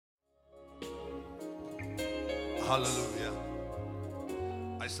Hallelujah.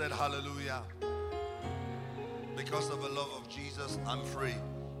 I said hallelujah. Because of the love of Jesus, I'm free.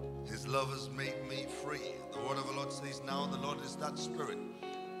 His love has made me free. The word of the Lord says, now the Lord is that Spirit.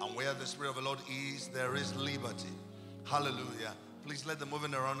 And where the Spirit of the Lord is, there is liberty. Hallelujah. Please let the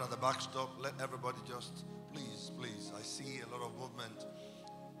moving around at the back stop. Let everybody just, please. I see a lot of movement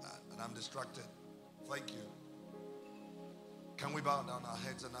and I'm distracted. Thank you. Can we bow down our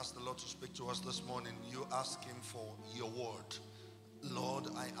heads and ask the Lord to speak to us this morning? You ask Him for your word. Lord,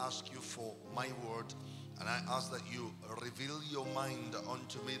 I ask you for my word, and I ask that you reveal your mind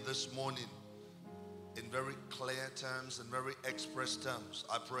unto me this morning in very clear terms and very express terms.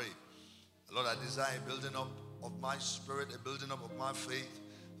 I pray, Lord, I desire a building up of my spirit, a building up of my faith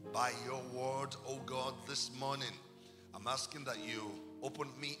by your word, oh God, this morning. I'm asking that you open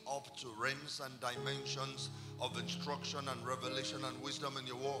me up to realms and dimensions of instruction and revelation and wisdom in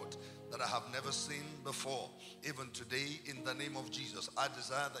your word that I have never seen before. Even today, in the name of Jesus, I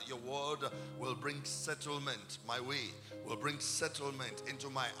desire that your word will bring settlement my way, will bring settlement into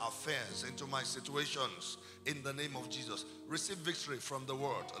my affairs, into my situations, in the name of Jesus. Receive victory from the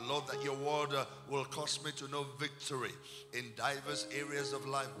word. Lord, that your word will cause me to know victory in diverse areas of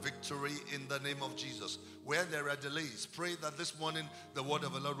life, victory in the name of Jesus. Where there are delays, pray that this morning the word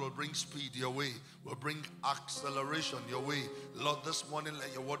of the Lord will bring speed your way, will bring acceleration your way. Lord, this morning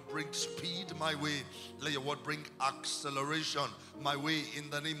let your word bring speed my way. Let your word bring acceleration my way in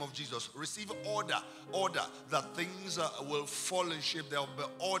the name of Jesus. Receive order that things will fall in shape. There will be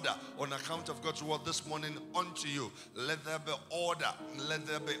order on account of God's word this morning unto you. Let there be order. Let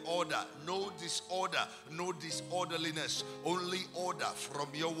there be order. No disorder, no disorderliness. Only order from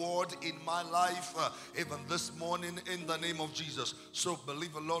your word in my life, even this morning in the name of Jesus. So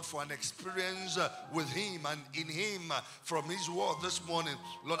believe the Lord for an experience with Him and in Him from His word this morning.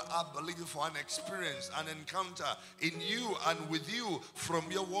 Lord, I believe you for an experience, an encounter in you and with you from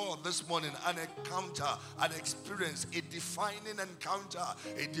your word this morning. An encounter, an experience, a defining encounter,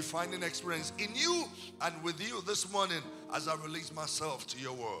 a defining experience in you and with you this morning as I release myself to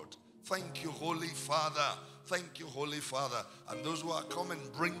your word. Thank you, Holy Father. Thank you, Holy Father. And those who are coming,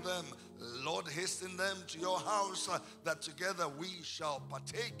 bring them. Lord, hasten them to your house, that together we shall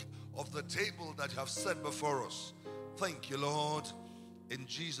partake of the table that you have set before us. Thank you, Lord. In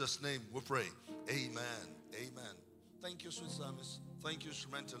Jesus' name we pray. Amen. Amen. Thank you, sweet psalmist. Thank you,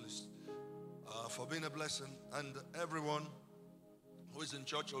 instrumentalist, for being a blessing. And everyone who is in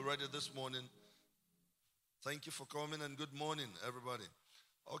church already this morning, thank you for coming and good morning, everybody.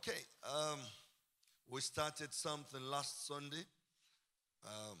 Okay, we started something last Sunday.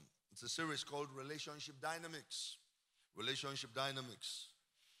 It's a series called Relationship Dynamics. Relationship Dynamics.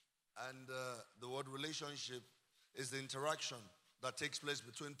 And the word relationship is the interaction that takes place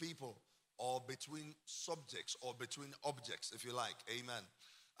between people or between subjects or between objects, if you like. Amen.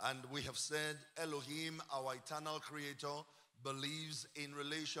 And we have said Elohim, our eternal creator, believes in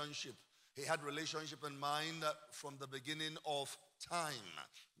relationship. He had relationship in mind from the beginning of time.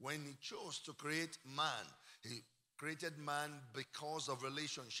 When he chose to create man, he created man because of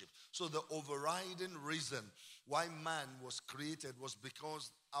relationship. So the overriding reason why man was created was because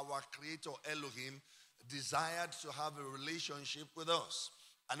our creator Elohim desired to have a relationship with us.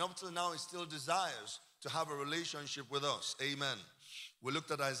 And up till now, he still desires to have a relationship with us. Amen. We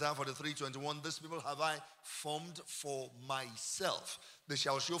looked at Isaiah 43:21. This people have I formed for myself. They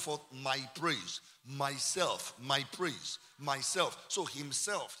shall show forth my praise. Myself, my praise, myself. So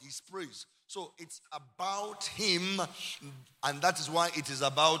himself, his praise. So it's about him, and that is why it is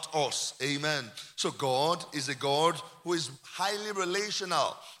about us. Amen. So God is a God who is highly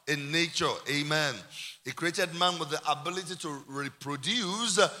relational in nature. Amen. He created man with the ability to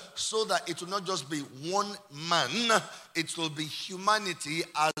reproduce so that it will not just be one man, it will be humanity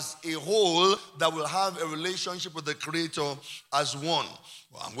as a whole that will have a relationship with the Creator as one.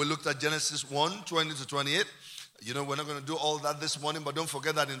 Well, we looked at Genesis 1:20-28. You know, we're not going to do all that this morning, but don't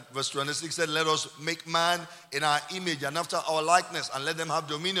forget that in verse 26 said, let us make man in our image and after our likeness, and let them have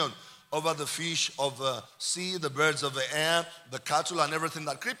dominion over the fish of the sea, the birds of the air, the cattle, and everything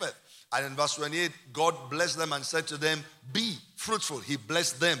that creepeth. And in verse 28, God blessed them and said to them, be fruitful. He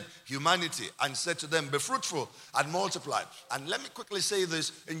blessed them, humanity, and said to them, be fruitful and multiply. And let me quickly say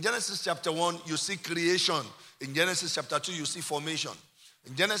this. In Genesis chapter 1, you see creation. In Genesis chapter 2, you see formation.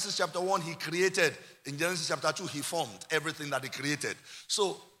 In Genesis chapter 1, he created. In Genesis chapter 2, he formed everything that he created.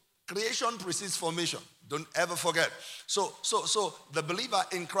 So, creation precedes formation. Don't ever forget. So the believer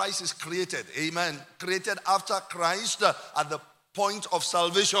in Christ is created. Amen. Created after Christ at the point of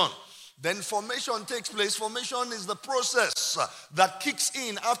salvation. Then formation takes place. Formation is the process that kicks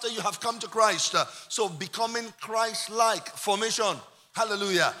in after you have come to Christ. So becoming Christ-like, formation.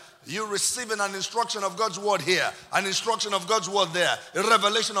 Hallelujah. You receiving an instruction of God's word here, an instruction of God's word there, a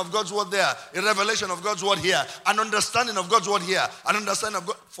revelation of God's word there, a revelation of God's word here, an understanding of God's word here, an understanding of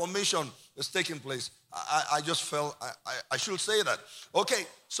God. Formation is taking place. I just felt I should say that. Okay,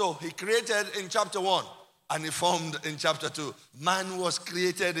 so he created in chapter 1 and he formed in chapter 2. Man was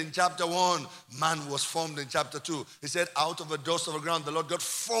created in chapter 1. Man was formed in chapter 2. He said, out of the dust of the ground, the Lord God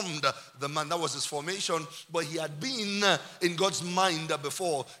formed the man. That was his formation. But he had been in God's mind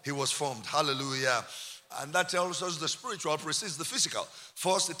before he was formed. Hallelujah. And that tells us the spiritual precedes the physical.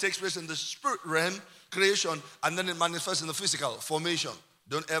 First, it takes place in the spirit realm, creation, and then it manifests in the physical, formation.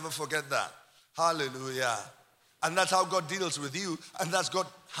 Don't ever forget that. Hallelujah. And that's how God deals with you. And that's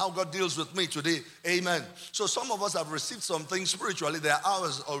how God deals with me today. Amen. So some of us have received something spiritually. They are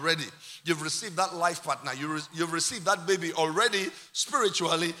ours already. You've received that life partner. You've received that baby already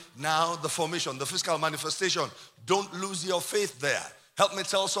spiritually. Now the formation, the physical manifestation. Don't lose your faith there. Help me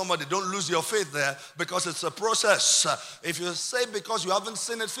tell somebody, don't lose your faith there, because it's a process. If you say because you haven't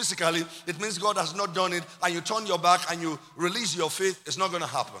seen it physically, it means God has not done it, and you turn your back and you release your faith, it's not going to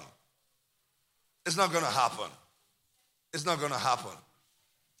happen. It's not going to happen. It's not going to happen.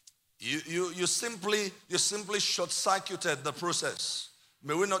 You simply short-circuited the process.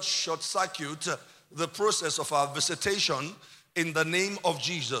 May we not short-circuit the process of our visitation in the name of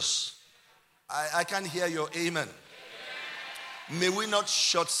Jesus. I can't hear your amen. May we not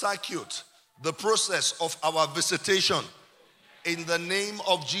short-circuit the process of our visitation in the name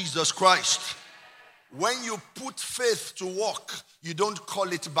of Jesus Christ. When you put faith to work, you don't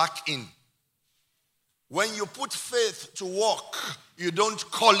call it back in. When you put faith to work, you don't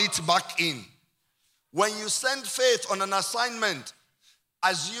call it back in. When you send faith on an assignment,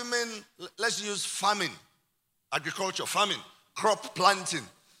 assuming, let's use farming, agriculture, farming, crop planting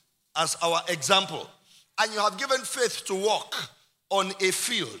as our example, and you have given faith to work on a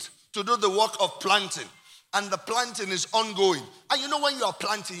field, to do the work of planting, and the planting is ongoing. And you know when you are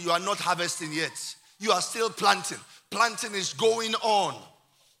planting, you are not harvesting yet. You are still planting. Planting is going on.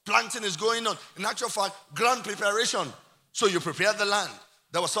 Planting is going on. In actual fact, ground preparation. So you prepare the land.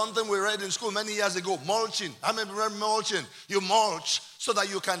 There was something we read in school many years ago, mulching. I remember mulching. You mulch so that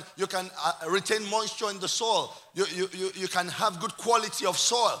you can retain moisture in the soil. You can have good quality of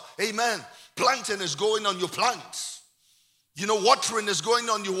soil. Amen. Planting is going on. You plant. You know, watering is going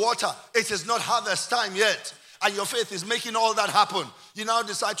on, you water. It is not harvest time yet. And your faith is making all that happen. You now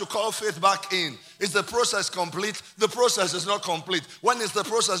decide to call faith back in. Is the process complete? The process is not complete. When is the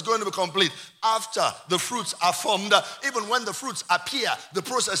process going to be complete? After the fruits are formed. Even when the fruits appear, the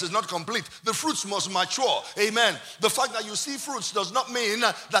process is not complete. The fruits must mature. Amen. The fact that you see fruits does not mean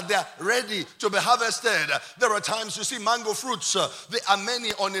that they are ready to be harvested. There are times you see mango fruits. There are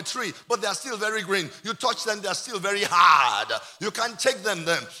many on a tree, but they are still very green. You touch them, they are still very hard. You can't take them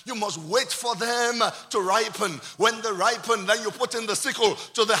then. You must wait for them to ripen. When they ripen, then you put in the sickle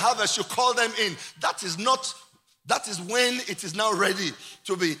to the harvest, you call them in. That is when it is now ready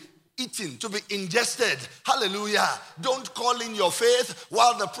to be eaten, to be ingested. Hallelujah. Don't call in your faith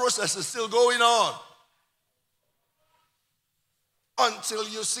while the process is still going on. Until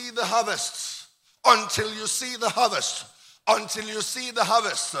you see the harvest. Until you see the harvest. Until you see the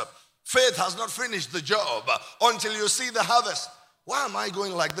harvest. Faith has not finished the job. Until you see the harvest. Why am I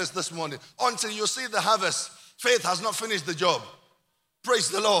going like this morning? Until you see the harvest. Faith has not finished the job. Praise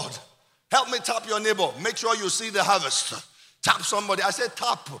the Lord. Help me tap your neighbor. Make sure you see the harvest. Tap somebody. I said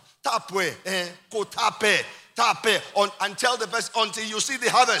tap. Tap way. Go tap it. Tap it. And tell the person until you see the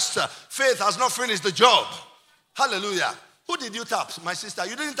harvest. Faith has not finished the job. Hallelujah. Who did you tap? My sister.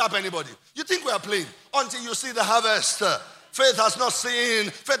 You didn't tap anybody. You think we are playing. Until you see the harvest. Faith has not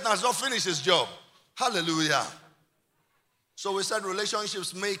seen. Faith has not finished his job. Hallelujah. So we said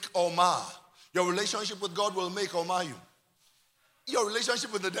relationships make or mar. Your relationship with God will make or mar you. Your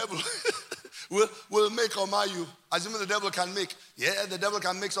relationship with the devil will make or mar you. Assuming the devil can make. Yeah, the devil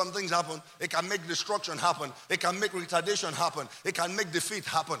can make some things happen. It can make destruction happen. It can make retardation happen. It can make defeat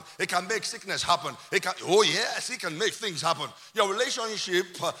happen. It can make sickness happen. Oh yes, he can make things happen. Your relationship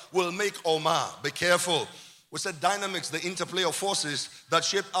will make or mar. Be careful. We said dynamics, the interplay of forces that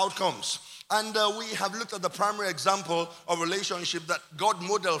shape outcomes. And we have looked at the primary example of relationship that God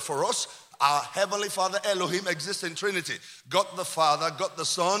modeled for us. Our Heavenly Father Elohim exists in Trinity. God the Father, God the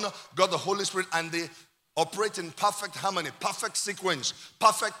Son, God the Holy Spirit, and they operate in perfect harmony, perfect sequence,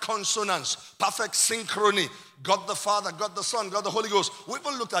 perfect consonance, perfect synchrony. God the Father, God the Son, God the Holy Ghost. We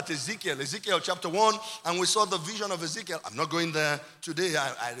even looked at Ezekiel chapter 1, and we saw the vision of Ezekiel. I'm not going there today.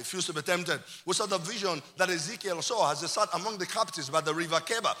 I refuse to be tempted. We saw the vision that Ezekiel saw as he sat among the captives by the river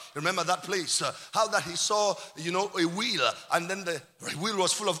Keba. Remember that place? How that he saw, a wheel, and then the wheel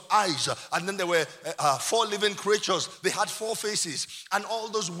was full of eyes, and then there were 4 living creatures. They had 4 faces, and all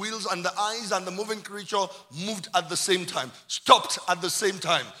those wheels and the eyes and the moving creature moved at the same time, stopped at the same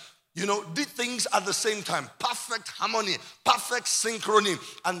time. Did things at the same time. Perfect harmony, perfect synchrony.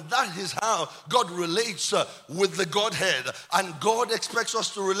 And that is how God relates with the Godhead. And God expects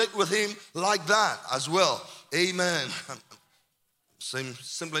us to relate with him like that as well. Amen.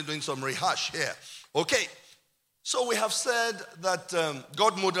 Simply doing some rehash here. Okay. So we have said that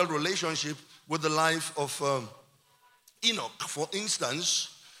God modeled relationship with the life of Enoch, for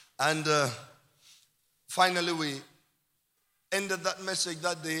instance. And finally we ended that message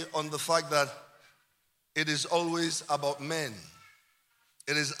that day on the fact that it is always about men.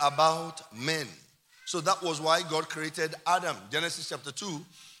 It is about men. So that was why God created Adam. Genesis chapter 2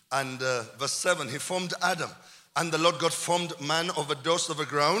 and verse 7. He formed Adam. And the Lord God formed man of the dust of the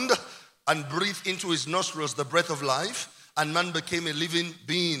ground and breathed into his nostrils the breath of life. And man became a living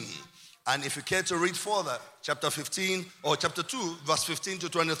being. And if you care to read further, chapter 15 or chapter 2, verse 15 to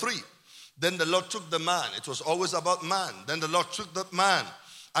 23. Then the Lord took the man. It was always about man. Then the Lord took the man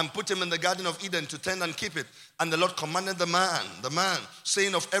and put him in the Garden of Eden to tend and keep it. And the Lord commanded the man,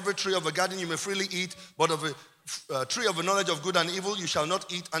 saying, of every tree of the garden you may freely eat, but of a tree of the knowledge of good and evil you shall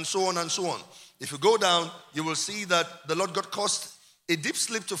not eat, and so on and so on. If you go down, you will see that the Lord God caused a deep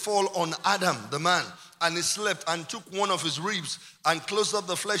sleep to fall on Adam, the man. And he slept and took one of his ribs and closed up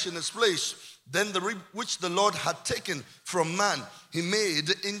the flesh in its place. Then the rib which the Lord had taken from man, he made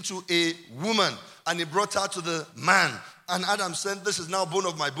into a woman, and he brought her to the man. And Adam said, this is now bone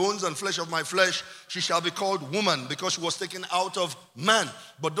of my bones and flesh of my flesh. She shall be called woman, because she was taken out of man.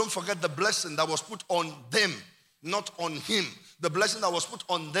 But don't forget the blessing that was put on them, not on him. The blessing that was put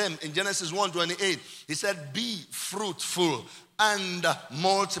on them in Genesis 1:28. He said, be fruitful and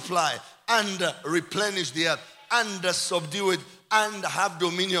multiply and replenish the earth and subdue it and have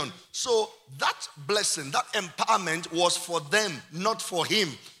dominion. So that blessing, that empowerment was for them, not for him.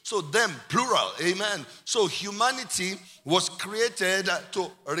 So them, plural, amen. So humanity was created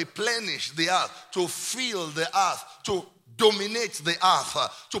to replenish the earth, to fill the earth, to dominate the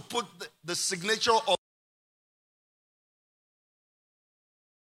earth, to put the signature of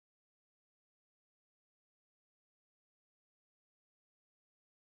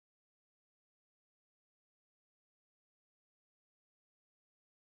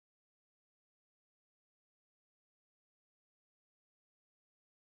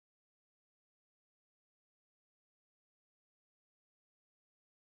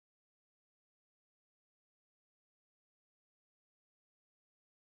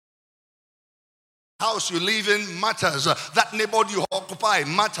house you live in matters. That neighborhood you occupy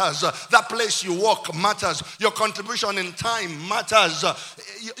matters. That place you work matters. Your contribution in time matters.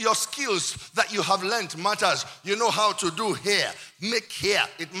 Your skills that you have learned matters. You know how to do hair, make hair,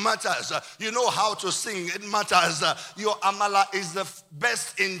 it matters. You know how to sing, it matters. Your amala is the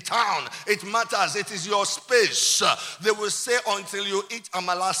best in town, it matters. It is your space. They will say until you eat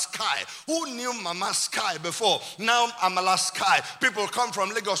amala sky. Who knew mama sky before? Now amala sky. People come from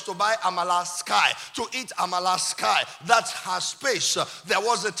Lagos to buy amala sky, to eat amala sky. That's her space. There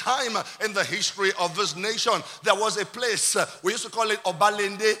was a time in the history of this nation, there was a place, we used to call it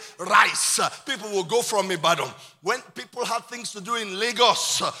Obalende rice. People will go from Ibadan. When people have things to do in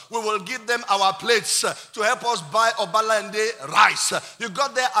Lagos, we will give them our plates to help us buy Obalende rice. You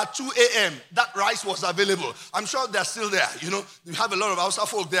got there at 2 a.m. That rice was available. I'm sure they're still there. You have a lot of Hausa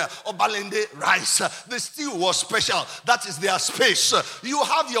folk there. Obalende rice. The stew was special. That is their space. You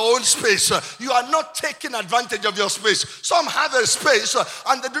have your own space. You are not taking advantage of your space. Some have a space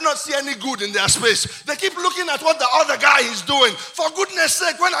and they do not see any good in their space. They keep looking at what the other guy is doing. For goodness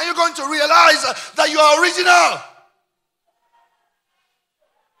sake, when are you going to realize that you are original?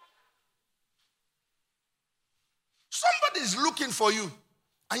 Somebody is looking for you,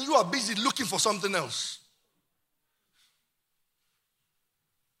 and you are busy looking for something else.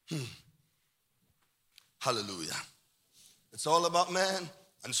 Hallelujah. It's all about man.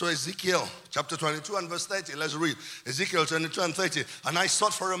 And so Ezekiel chapter 22 and verse 30, let's read. Ezekiel 22 and 30. And I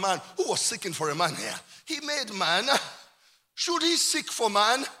sought for a man. Who was seeking for a man here? He made man. Should he seek for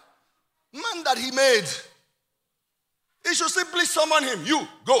man? Man that he made. He should simply summon him. You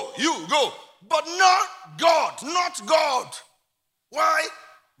go, you go. But not God, not God. Why?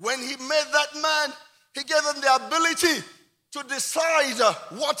 When he made that man, he gave him the ability to decide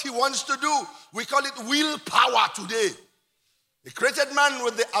what he wants to do. We call it willpower today. He created man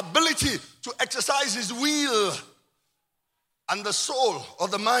with the ability to exercise his will. And the soul or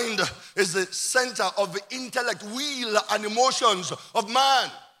the mind is the center of the intellect, will, and emotions of man.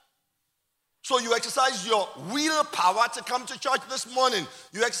 So you exercise your willpower to come to church this morning.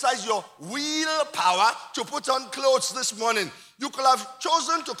 You exercise your willpower to put on clothes this morning. You could have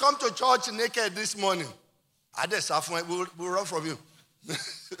chosen to come to church naked this morning. We'll run from you.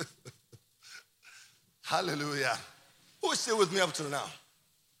 Hallelujah. Who is still with me up till now?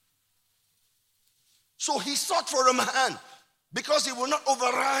 So he sought for a man because he will not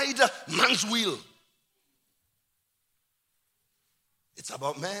override man's will. It's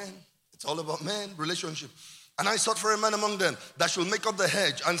about man. It's all about man, relationship. And I sought for a man among them that should make up the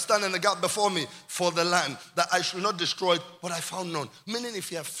hedge and stand in the gap before me for the land, that I should not destroy it, but I found none. Meaning if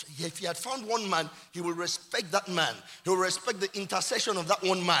he had found one man, he will respect that man. He will respect the intercession of that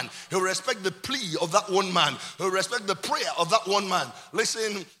one man. He will respect the plea of that one man. He will respect the prayer of that one man.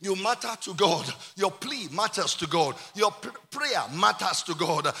 Listen, you matter to God. Your plea matters to God. Your prayer matters to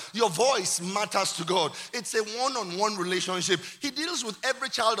God. Your voice matters to God. It's a one-on-one relationship. He deals with every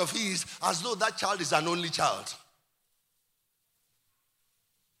child of his as though that child is an only child.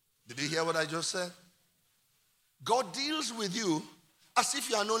 Did you hear what I just said? God deals with you as if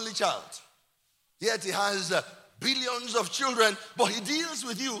you're an only child. Yet he has billions of children, but he deals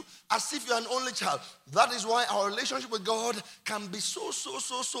with you as if you're an only child. That is why our relationship with God can be so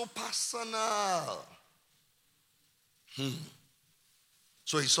personal.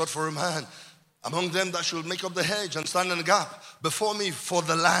 So he sought for a man among them that should make up the hedge and stand in the gap before me for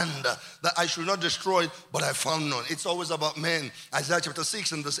the land, that I should not destroy it, but I found none. It's always about men. Isaiah chapter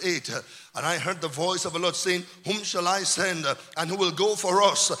 6 and verse 8. And I heard the voice of the Lord saying, whom shall I send, and who will go for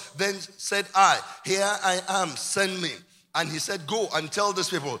us? Then said I, here I am, send me. And he said, go and tell these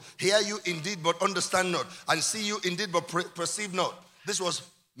people, hear you indeed, but understand not, and see you indeed, but perceive not. This was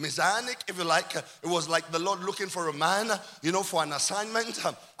Messianic, if you like. It was like the Lord looking for a man, for an assignment.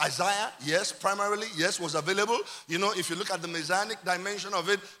 Isaiah, yes, primarily, yes, was available. If you look at the Messianic dimension of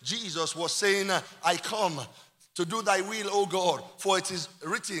it, Jesus was saying, I come to do thy will, O God, for it is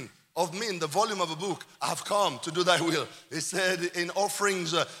written of me in the volume of a book, I have come to do thy will. He said, in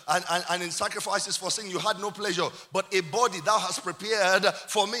offerings and in sacrifices for sin, you had no pleasure, but a body thou hast prepared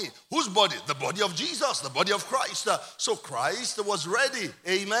for me. Whose body? The body of Jesus, the body of Christ. So Christ was ready.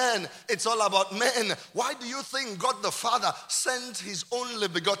 Amen. It's all about men. Why do you think God the Father sent his only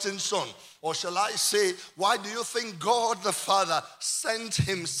begotten Son? Or shall I say, why do you think God the Father sent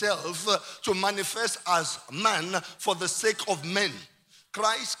himself to manifest as man for the sake of men?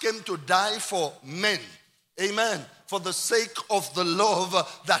 Christ came to die for men. Amen. For the sake of the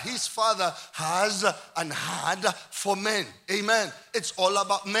love that his Father has and had for men. Amen. It's all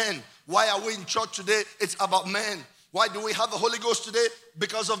about men. Why are we in church today? It's about men. Why do we have the Holy Ghost today?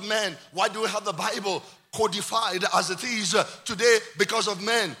 Because of men. Why do we have the Bible codified as it is today? Because of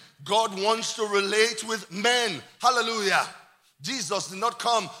men. God wants to relate with men. Hallelujah. Jesus did not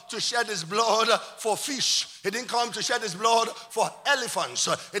come to shed his blood for fish. He didn't come to shed his blood for elephants.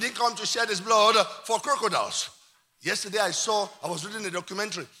 He didn't come to shed his blood for crocodiles. Yesterday I was reading a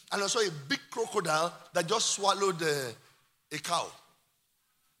documentary and I saw a big crocodile that just swallowed a cow.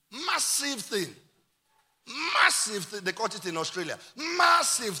 Massive thing. Massive thing. They caught it in Australia.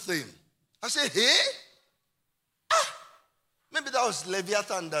 Massive thing. I said, hey? Maybe that was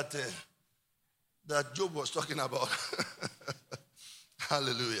Leviathan that Job was talking about.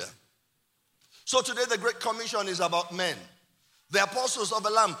 Hallelujah. So today the Great Commission is about men. The apostles of the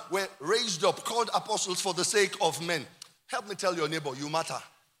Lamb were raised up, called apostles for the sake of men. Help me tell your neighbor, you matter.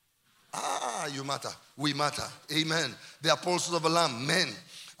 You matter. We matter. Amen. The apostles of the Lamb, men.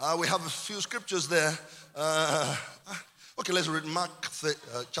 We have a few scriptures there. Okay, let's read Mark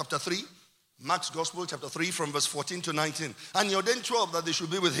chapter 3. Mark's Gospel, chapter 3, from verse 14 to 19. And he ordained 12 that they should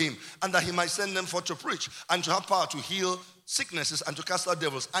be with him, and that he might send them forth to preach, and to have power to heal sicknesses, and to cast out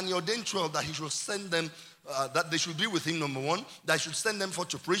devils. And he ordained 12 that he should send them, that they should be with him, number 1. That he should send them forth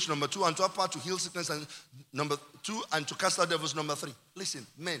to preach, number 2. And to have power to heal sickness, and number 2. And to cast out devils, number 3. Listen,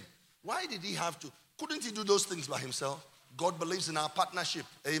 men, why did he have to? Couldn't he do those things by himself? God believes in our partnership.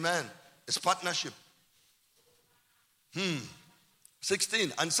 Amen. It's partnership.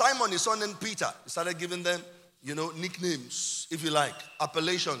 16. And Simon, his son named Peter, he started giving them, nicknames, if you like,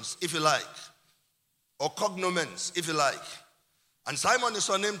 appellations, if you like, or cognomens, if you like. And Simon, his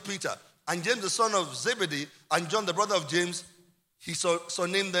son named Peter, and James, the son of Zebedee, and John, the brother of James, he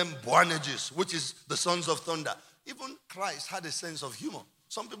named them Boanerges, which is the sons of thunder. Even Christ had a sense of humor.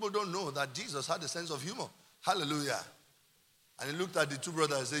 Some people don't know that Jesus had a sense of humor. Hallelujah. And he looked at the two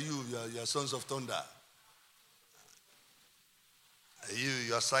brothers and said, you are sons of thunder.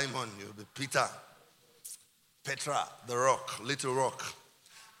 You are Simon, you'll be Peter. Petra, the rock, little rock.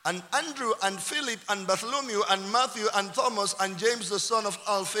 And Andrew and Philip and Bartholomew and Matthew and Thomas and James the son of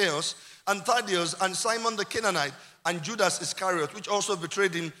Alphaeus and Thaddeus and Simon the Canaanite and Judas Iscariot, which also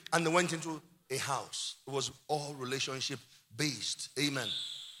betrayed him, and they went into a house. It was all relationship based. Amen.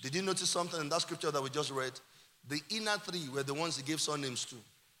 Did you notice something in that scripture that we just read? The inner three were the ones he gave surnames to.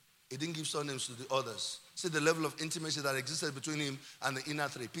 He didn't give surnames to the others. See the level of intimacy that existed between him and the inner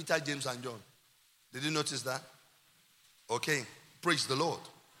three, Peter, James, and John. Did you notice that? Okay, praise the Lord.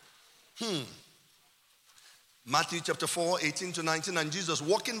 Matthew chapter 4, 18 to 19. And Jesus,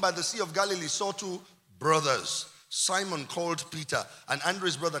 walking by the Sea of Galilee, saw two brothers, Simon called Peter, and Andrew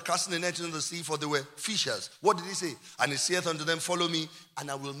his brother, casting a net into the sea, for they were fishers. What did he say? And he saith unto them, follow me, and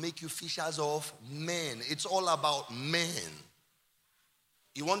I will make you fishers of men. It's all about men.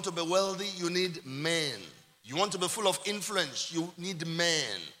 You want to be wealthy, you need men. You want to be full of influence, you need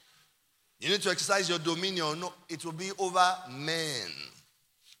men. You need to exercise your dominion. No, it will be over men.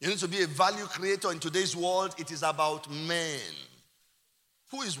 You need to be a value creator in today's world. It is about men.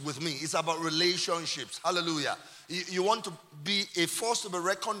 Who is with me? It's about relationships. Hallelujah. You want to be a force to be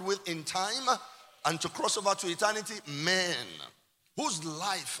reckoned with in time and to cross over to eternity? Men. Whose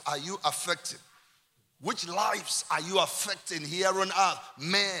life are you affecting? Which lives are you affecting here on earth?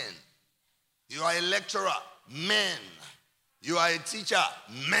 Men. You are a lecturer. Men. You are a teacher.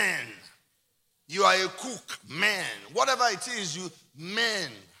 Men. You are a cook. Men. Whatever it is, you men.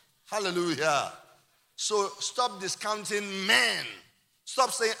 Hallelujah. So stop discounting men.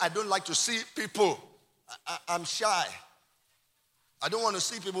 Stop saying, I don't like to see people. I'm shy. I don't want to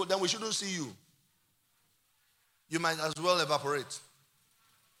see people. Then we shouldn't see you. You might as well evaporate.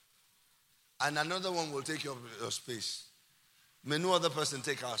 And another one will take your space. May no other person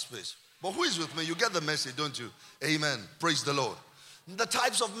take our space. But who is with me? You get the message, don't you? Amen. Praise the Lord. The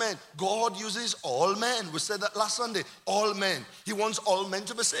types of men. God uses all men. We said that last Sunday. All men. He wants all men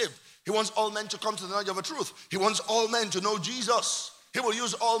to be saved. He wants all men to come to the knowledge of the truth. He wants all men to know Jesus. He will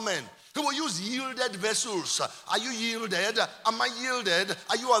use all men. He will use yielded vessels. Are you yielded? Am I yielded?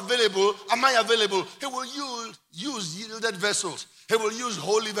 Are you available? Am I available? He will use yielded vessels. He will use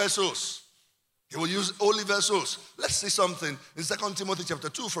holy vessels. He will use holy vessels. Let's see something in 2 Timothy chapter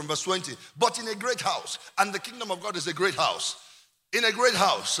 2 from verse 20. But in a great house, and the kingdom of God is a great house. In a great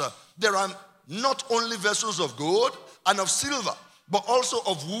house, there are not only vessels of gold and of silver, but also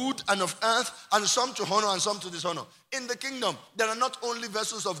of wood and of earth, and some to honor and some to dishonor. In the kingdom, there are not only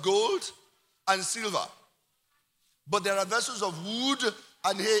vessels of gold and silver, but there are vessels of wood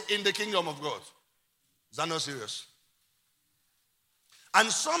and hay in the kingdom of God. Is that not serious? And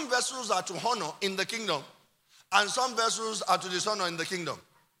some vessels are to honor in the kingdom, and some vessels are to dishonor in the kingdom.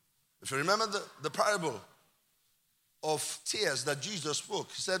 If you remember the parable of tears that Jesus spoke,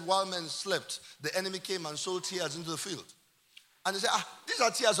 he said, while men slept, the enemy came and sowed tears into the field. And he said, these are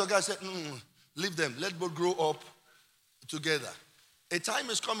tears. So God said, leave them. Let both grow up together. A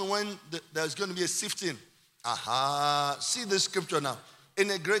time is coming when there's going to be a sifting. See this scripture now. In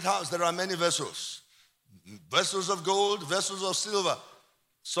a great house, there are many vessels. Vessels of gold, vessels of silver.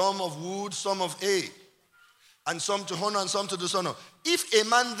 Some of wood, some of hay. And some to honor and some to dishonor. If a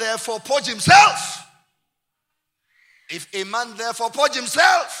man therefore purge himself,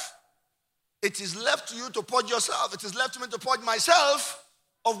 it is left to you to purge yourself. It is left to me to purge myself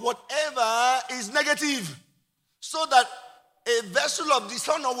of whatever is negative, so that a vessel of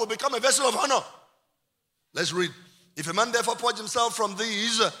dishonor will become a vessel of honor. Let's read. If a man therefore purge himself from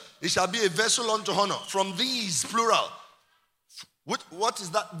these, he shall be a vessel unto honor. From these, plural. What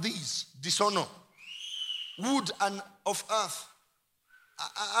is that? These. Dishonor. Wood and of earth.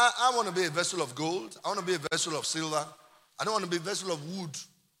 I want to be a vessel of gold. I want to be a vessel of silver. I don't want to be a vessel of wood.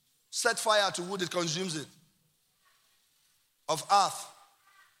 Set fire to wood, it consumes it. Of earth.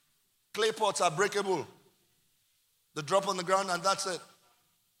 Clay pots are breakable. They drop on the ground and that's it.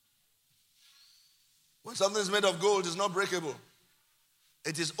 When something is made of gold, it's not breakable.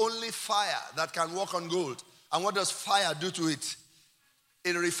 It is only fire that can work on gold. And what does fire do to it?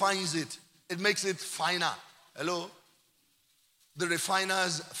 It refines it. It makes it finer. Hello? The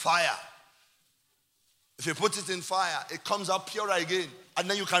refiner's fire. If you put it in fire, it comes out purer again. And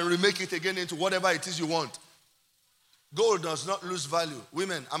then you can remake it again into whatever it is you want. Gold does not lose value.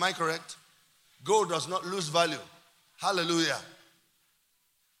 Women, am I correct? Gold does not lose value. Hallelujah.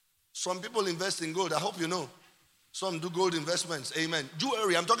 Some people invest in gold. I hope you know. Some do gold investments. Amen.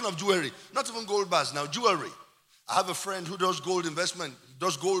 Jewelry. I'm talking of jewelry. Not even gold bars now. Jewelry. I have a friend who does gold investment.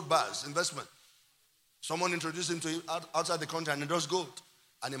 Does gold bars investment. Someone introduced him to him outside the country, and he does gold.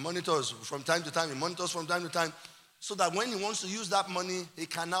 And he monitors from time to time, so that when he wants to use that money, he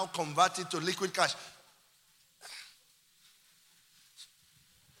can now convert it to liquid cash.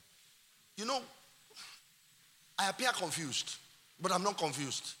 You know, I appear confused, but I'm not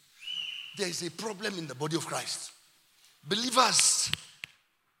confused. There is a problem in the body of Christ. Believers,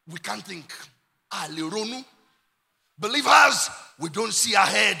 we can't think. Believers, we don't see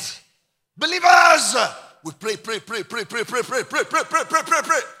ahead. Believers, we pray.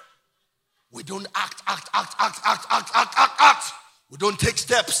 We don't act. We don't take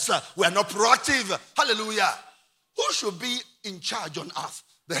steps. We are not proactive. Hallelujah. Who should be in charge on earth?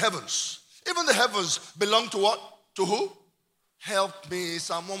 The heavens. Even the heavens belong to what? To who? Help me,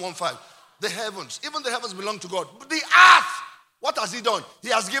 Psalm 115. The heavens. Even the heavens belong to God. But the earth, what has he done? He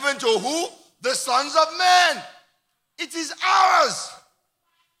has given to who? The sons of men. It is ours.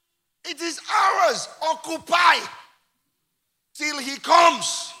 It is ours. Occupy till he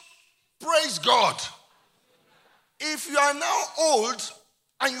comes. Praise God. If you are now old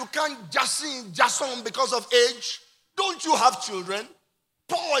and you can't just sing just song because of age, don't you have children?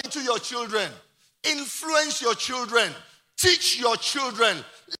 Pour into your children. Influence your children. Teach your children.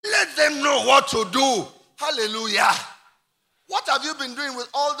 Let them know what to do. Hallelujah. What have you been doing with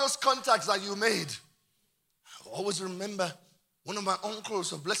all those contacts that you made? I always remember one of my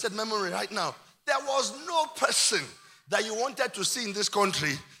uncles of blessed memory right now. There was no person that you wanted to see in this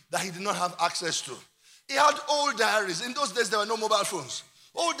country that he did not have access to. He had old diaries. In those days, there were no mobile phones.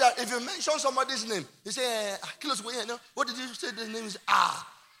 Old diary. If you mention somebody's name, you say, what did you say the name is?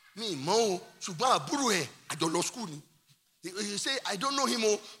 Me, Mo, Shubha, Burue, I don't know school. You say, I don't know him,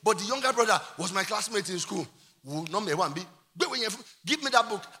 but the younger brother was my classmate in school. Number one, give me that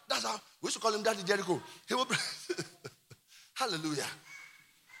book. That's how we used to call him Daddy Jericho. He will Hallelujah.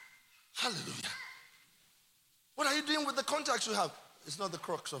 Hallelujah. What are you doing with the contacts you have? It's not the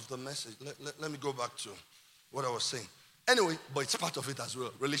crux of the message. Let me go back to what I was saying. Anyway, but it's part of it as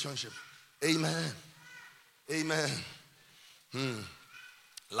well. Relationship. Amen. Amen.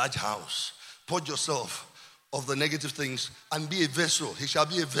 Large house. Purge yourself of the negative things and be a vessel. He shall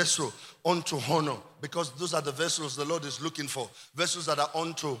be a vessel unto honor, because those are the vessels the Lord is looking for. Vessels that are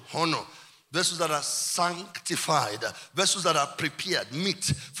unto honor. Vessels that are sanctified. Vessels that are prepared, meet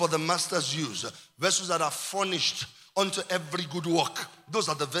for the master's use. Vessels that are furnished unto every good work. Those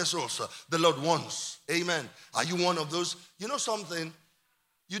are the vessels the Lord wants. Amen. Are you one of those? You know something?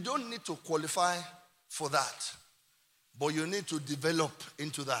 You don't need to qualify for that, but you need to develop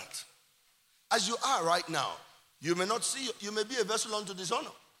into that. As you are right now, you may not see, you may be a vessel unto dishonor.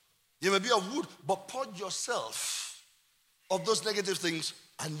 You may be of wood, but purge yourself of those negative things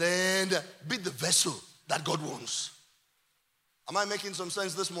and then be the vessel that God wants. Am I making some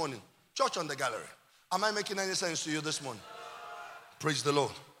sense this morning? Church on the gallery. Am I making any sense to you this morning? Praise the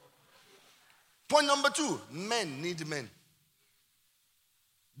Lord. Point number 2, men need men.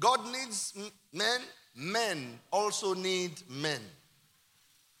 God needs men. Men also need men.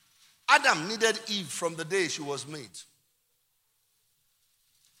 Adam needed Eve from the day she was made.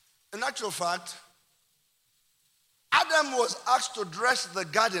 In actual fact, Adam was asked to dress the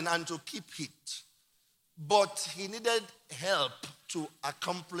garden and to keep it, but he needed help to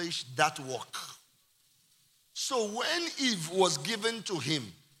accomplish that work. So when Eve was given to him,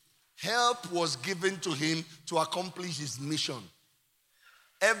 help was given to him to accomplish his mission.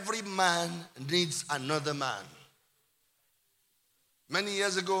 Every man needs another man. Many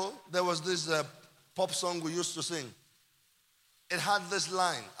years ago, there was this pop song we used to sing. It had this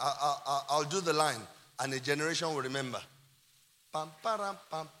line. I'll do the line, and a generation will remember. Pam param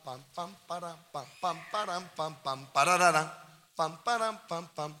pam pam pam param pam pam param pam pam parararam pam param pam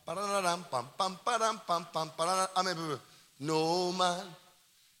pam parararam pam pam param pam pam parararam. No man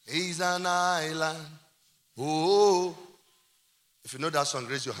is an island. Oh, if you know that song,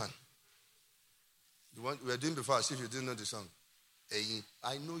 raise your hand. We were doing before as if you didn't know the song.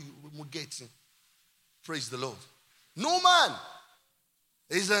 I know you will get it. Praise the Lord. No man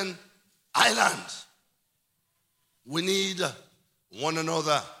is an island. We need one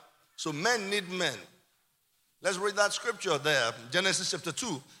another. So men need men. Let's read that scripture there. Genesis chapter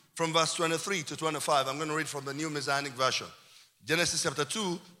 2 from verse 23 to 25. I'm going to read from the New Messianic Version. Genesis chapter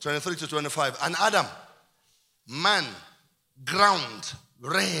 2, 23 to 25. And Adam, man, ground,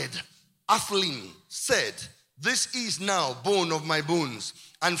 red, earthling, said, this is now bone of my bones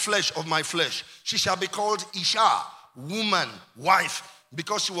and flesh of my flesh. She shall be called Isha, woman, wife,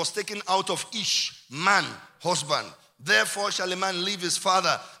 because she was taken out of Ish, man, husband. Therefore shall a man leave his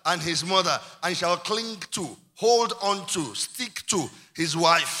father and his mother and shall cling to, hold on to, stick to his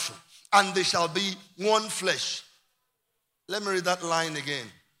wife, and they shall be one flesh. Let me read that line again.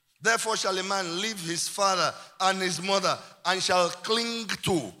 Therefore shall a man leave his father and his mother and shall cling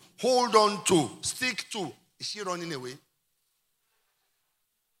to, hold on to, stick to. Is she running away?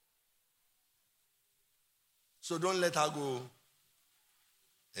 So don't let her go.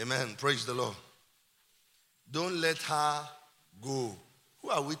 Amen. Praise the Lord. Don't let her go. Who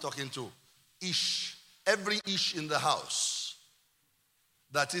are we talking to? Ish. Every ish in the house.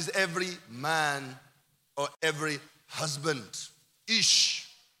 That is every man or every husband. Ish.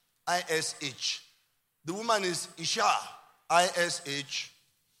 I-S-H. The woman is Isha. I-S-H.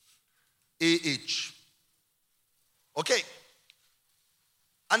 A-H. Okay.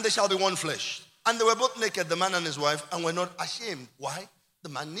 And they shall be one flesh. And they were both naked, the man and his wife, and were not ashamed. Why? The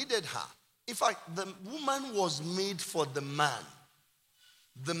man needed her. In fact, the woman was made for the man.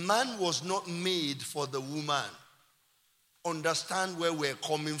 The man was not made for the woman. Understand where we're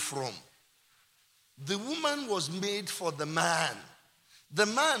coming from. The woman was made for the man. The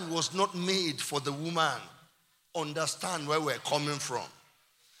man was not made for the woman. Understand where we're coming from.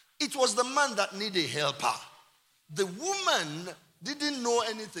 It was the man that needed a helper. The woman didn't know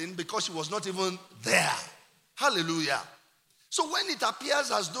anything because she was not even there. Hallelujah. So when it appears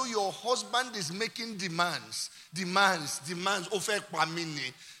as though your husband is making demands, it's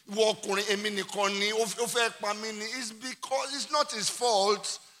because it's not his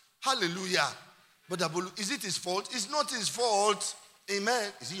fault. Hallelujah. But is it his fault? It's not his fault.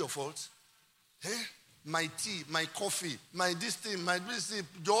 Amen. Is it your fault? Eh? My tea, my coffee, my this thing, my this thing,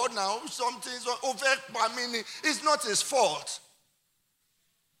 now something it's not his fault.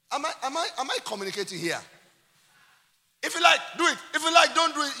 Am I communicating here? If you like, do it. If you like,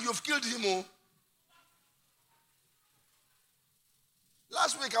 don't do it. You've killed him. Oh.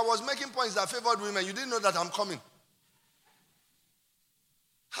 Last week I was making points that favored women. You didn't know that I'm coming.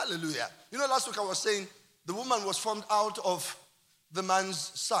 Hallelujah. You know, last week I was saying the woman was formed out of the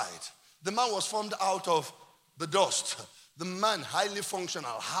man's side. The man was formed out of the dust. The man, highly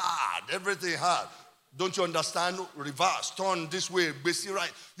functional, hard, everything hard. Don't you understand? Reverse, turn this way, basically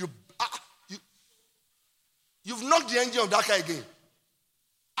right. You've knocked the engine of that car again.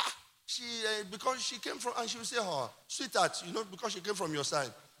 Because she came from, and she will say, oh, sweetheart, because she came from your side.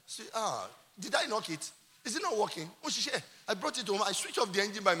 Say, did I knock it? Is it not working? Oh, she said, I brought it home. I switched off the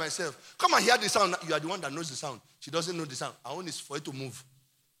engine by myself. Come and hear the sound. You are the one that knows the sound. She doesn't know the sound. Our own is for it to move.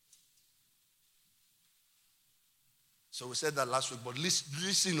 So we said that last week, but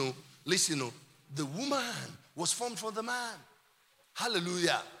listen. The woman was formed for the man.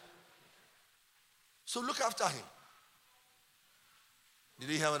 Hallelujah. So look after him. Did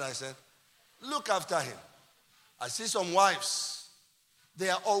you hear what I said? Look after him. I see some wives. They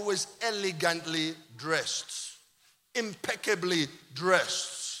are always elegantly dressed. Impeccably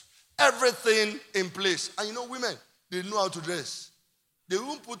dressed. Everything in place. And women, they know how to dress. They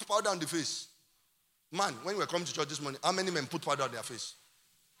won't put powder on the face. Man, when we were coming to church this morning, how many men put powder on their face?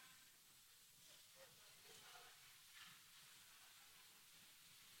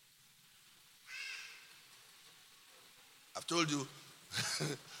 I've told you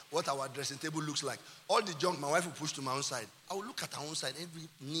what our dressing table looks like. All the junk my wife will push to my own side. I will look at her own side, every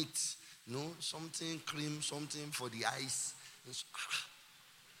neat, something cream, something for the eyes.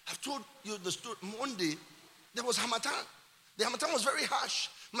 I've told you the story. One day, there was Hamatan. The Hamatan was very harsh.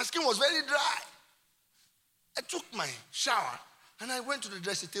 My skin was very dry. I took my shower and I went to the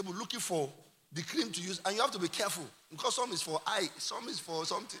dressing table looking for the cream to use. And you have to be careful because some is for eye, some is for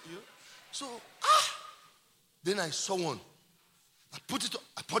something. So, then I saw one. I put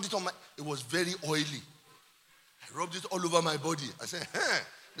it on it was very oily. I rubbed it all over my body. I said,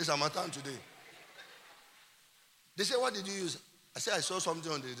 this is my time today. They said, what did you use? I said, I saw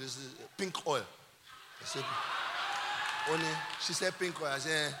something on this pink oil. I said, she said pink oil. I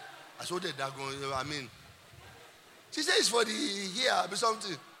said, I saw the dagon, she said it's for the hair, or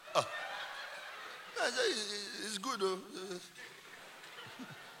something. I said, it's good though.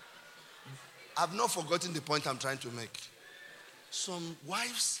 I've not forgotten the point I'm trying to make. Some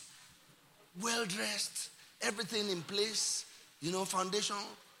wives, well-dressed, everything in place, foundation,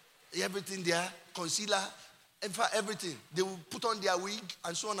 everything there, concealer, everything. They will put on their wig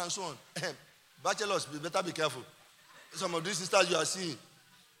and so on and so on. Bachelors, you better be careful. Some of these sisters you are seeing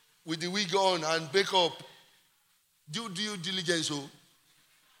with the wig on and makeup, do due diligence. So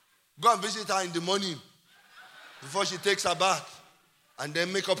go and visit her in the morning before she takes her bath and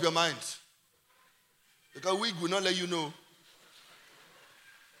then make up your mind. Because wig will not let you know.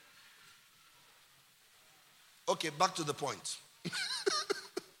 Okay, back to the point.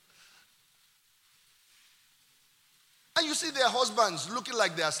 And you see their husbands looking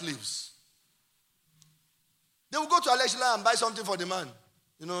like they are slaves. They will go to Alexila and buy something for the man.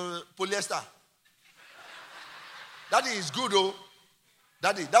 Polyester. Daddy is good, oh.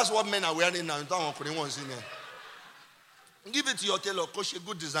 Daddy, that's what men are wearing now. Give it to your tailor, because a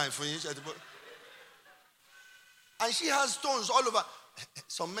good design for you. And she has stones all over.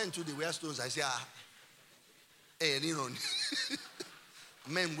 Some men too, they wear stones. I say, hey,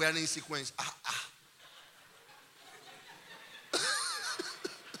 men wearing sequins.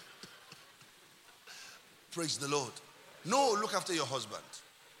 Praise the Lord. No, look after your husband.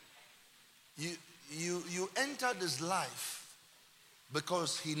 You enter this life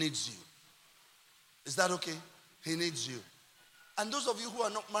because he needs you. Is that okay? He needs you. And those of you who are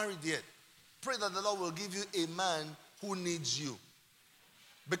not married yet, pray that the Lord will give you a man who needs you.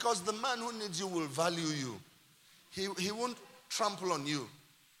 Because the man who needs you will value you. He won't trample on you.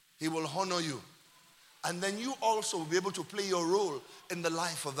 He will honor you. And then you also will be able to play your role in the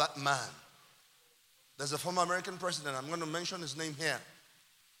life of that man. There's a former American president, I'm going to mention his name here.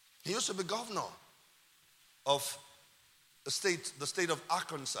 He used to be governor of the state of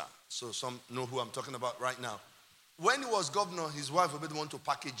Arkansas. So some know who I'm talking about right now. When he was governor, his wife would be the one to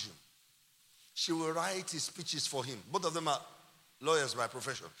package him. She will write his speeches for him. Both of them are lawyers by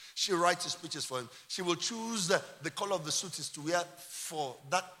profession. She will write his speeches for him. She will choose the color of the suit is to wear for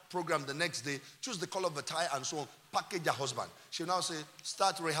that program the next day. Choose the color of the tie and so on. Package her husband. She will now say,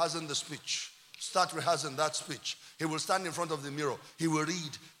 start rehearsing the speech. Start rehearsing that speech. He will stand in front of the mirror. He will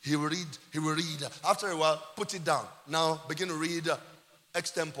read. He will read. He will read. After a while, put it down. Now begin to read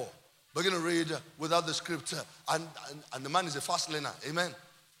extempo. Begin to read without the script. And the man is a fast learner. Amen.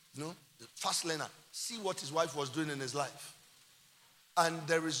 Fast learner. See what his wife was doing in his life. And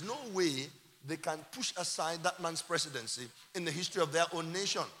there is no way they can push aside that man's presidency in the history of their own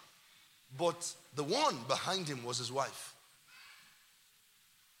nation. But the one behind him was his wife.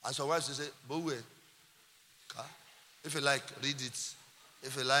 And so wives say, Bowe, if you like, read it.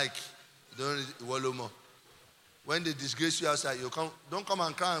 If you like, don't read it, Wolomo. When they disgrace you outside, don't come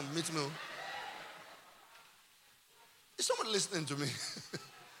and cry and meet me. Is someone listening to me?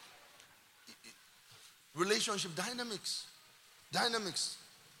 Relationship dynamics. Dynamics.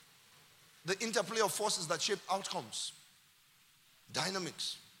 The interplay of forces that shape outcomes.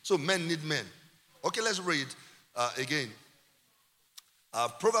 Dynamics. So men need men. Okay, let's read again.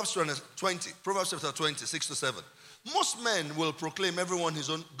 Proverbs 20, Proverbs chapter 20, 6-7. Most men will proclaim everyone his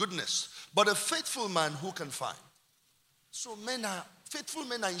own goodness, but a faithful man who can find? So faithful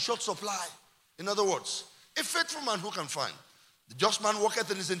men are in short supply. In other words, a faithful man who can find? The just man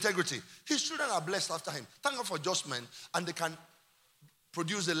walketh in his integrity. His children are blessed after him. Thank God for just men, and they can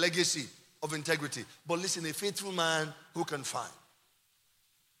produce a legacy of integrity. But listen, a faithful man who can find?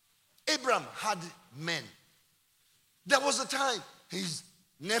 Abraham had men. There was a time his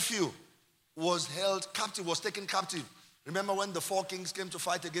nephew was held captive, was taken captive. Remember when the 4 kings came to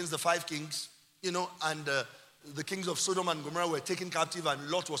fight against the 5 kings, and the kings of Sodom and Gomorrah were taken captive, and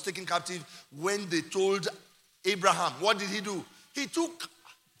Lot was taken captive. When they told Abraham, what did he do? He took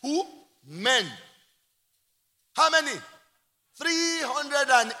who? Men. How many?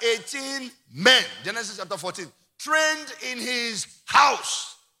 318 men. Genesis chapter 14. Trained in his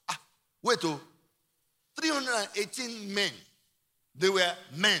house. Wait, 318 men. They were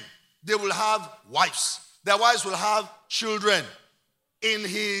men. They will have wives. Their wives will have children in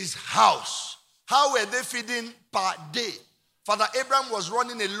his house. How were they feeding per day? Father Abraham was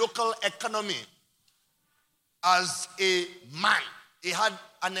running a local economy as a man. He had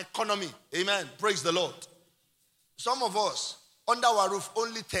an economy. Amen. Praise the Lord. Some of us, under our roof,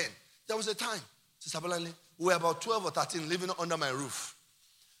 only 10. There was a time, Sister Balani, we were about 12 or 13 living under my roof.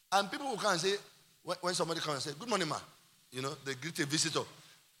 And people will come and say, when somebody comes and say, good morning, ma. They greet a visitor,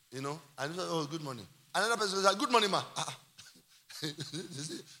 and they say, oh, good morning. Another person says, good morning, ma.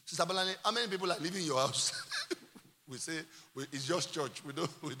 Sister Balani, how many people are living in your house? We say, it's just church. We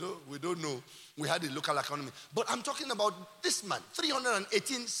don't know. We had a local economy. But I'm talking about this man,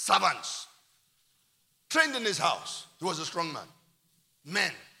 318 servants, trained in his house. He was a strong man.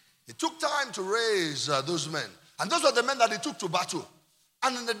 Men. It took time to raise those men. And those were the men that he took to battle.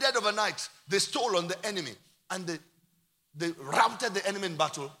 And in the dead of the night, they stole on the enemy. And they routed the enemy in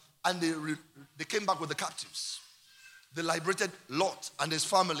battle. And they came back with the captives. They liberated Lot and his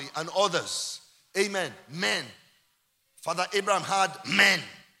family and others. Amen. Men. Father Abraham had men.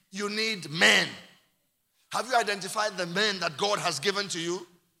 You need men. Have you identified the men that God has given to you?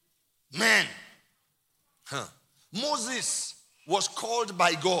 Men. Moses was called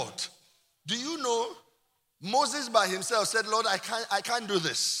by God. Do you know Moses by himself said, Lord, I can't do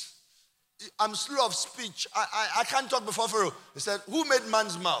this. I'm slow of speech. I can't talk before Pharaoh. He said, who made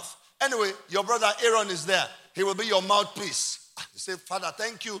man's mouth? Anyway, your brother Aaron is there. He will be your mouthpiece. He said, Father,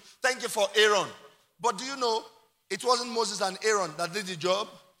 thank you. Thank you for Aaron. But do you know, it wasn't Moses and Aaron that did the job.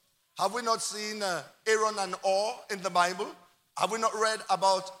 Have we not seen Aaron and Ur in the Bible? Have we not read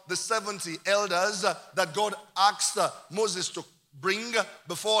about the 70 elders that God asked Moses to bring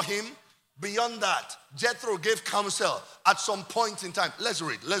before him? Beyond that, Jethro gave counsel at some point in time. Let's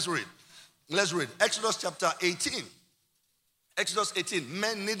read. Exodus chapter 18. Exodus 18.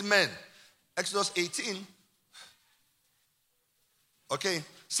 Men need men. Exodus 18. Okay.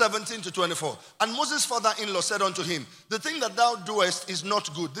 17 to 24. And Moses' father-in-law said unto him, the thing that thou doest is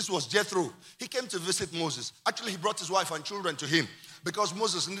not good. This was Jethro. He came to visit Moses. Actually, he brought his wife and children to him because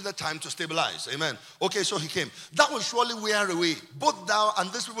Moses needed time to stabilize. Amen. Okay, so he came. That will surely wear away, both thou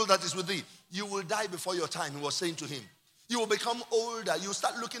and this people that is with thee. You will die before your time, he was saying to him. You will become older. You will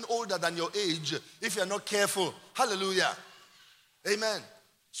start looking older than your age if you are not careful. Hallelujah. Amen.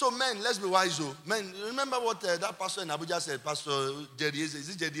 So men, let's be wise. Men, remember what that pastor in Abuja said, Pastor Jedieze, is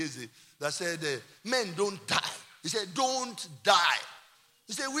it Jedieze, that said, men don't die. He said, don't die.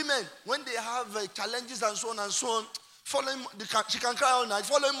 He said, women, when they have challenges and so on, she can cry all night.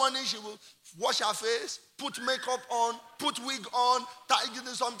 Following morning, she will wash her face, put makeup on, put wig on, tie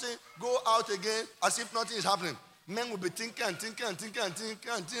something, go out again as if nothing is happening. Men will be thinking, and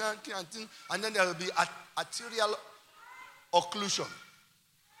then there will be arterial occlusion.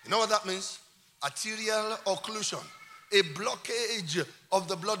 You know what that means? Arterial occlusion. A blockage of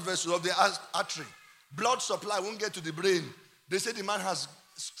the blood vessel, of the artery. Blood supply won't get to the brain. They say the man has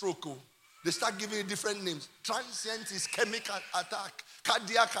stroke. They start giving it different names. Transient ischemic attack,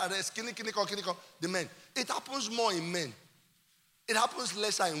 cardiac arrest, clinical. The men. It happens more in men. It happens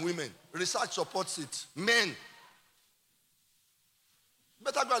lesser in women. Research supports it. Men.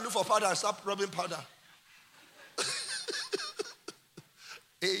 Better go and look for powder and start rubbing powder.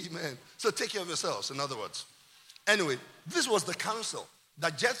 Amen. So take care of yourselves, in other words. Anyway, this was the counsel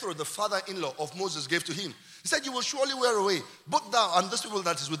that Jethro, the father-in-law of Moses, gave to him. He said, you will surely wear away, both thou and this people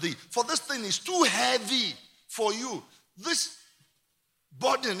that is with thee. For this thing is too heavy for you. This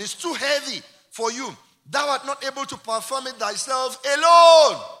burden is too heavy for you. Thou art not able to perform it thyself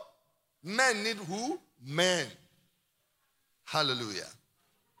alone. Men need who? Men. Hallelujah.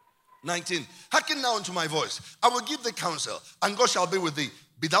 19. Hearken now unto my voice. I will give thee counsel, and God shall be with thee.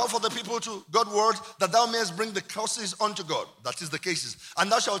 Be thou for the people to God's word, that thou mayest bring the causes unto God. That is the cases.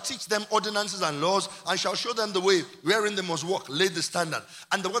 And thou shalt teach them ordinances and laws, and shalt show them the way wherein they must walk. Lay the standard.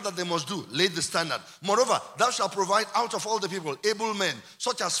 And the work that they must do. Lay the standard. Moreover, thou shalt provide out of all the people able men,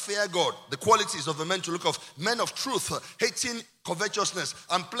 such as fear God, the qualities of the men to look of, men of truth, hating covetousness,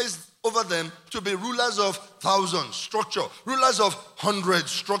 and place over them to be rulers of thousands, structure, rulers of hundreds,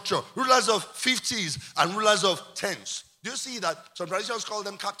 structure, rulers of 50s, and rulers of tens. Do you see that? Some traditions call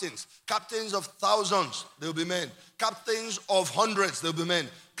them captains. Captains of thousands, they'll be men. Captains of hundreds, they'll be men.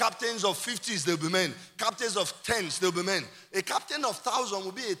 Captains of 50s, they'll be men. Captains of tens, they'll be men. A captain of 1,000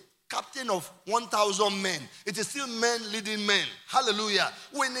 will be a captain of 1,000 men. It is still men leading men. Hallelujah.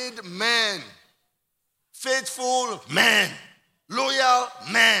 We need men. Faithful men. Loyal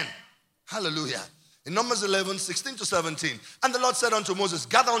men. Hallelujah. In Numbers 11, 16 to 17. And the Lord said unto Moses,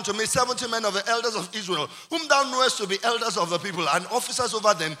 gather unto me 70 men of the elders of Israel, whom thou knowest to be elders of the people, and officers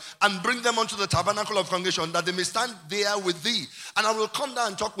over them, and bring them unto the tabernacle of congregation, that they may stand there with thee. And I will come down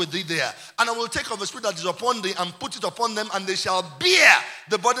and talk with thee there. And I will take of the spirit that is upon thee, and put it upon them, and they shall bear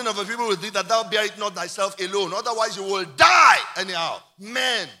the burden of the people with thee, that thou bear it not thyself alone. Otherwise you will die anyhow.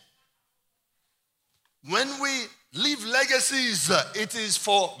 Men. When we leave legacies, it is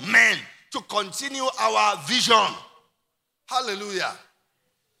for men to continue our vision. Hallelujah.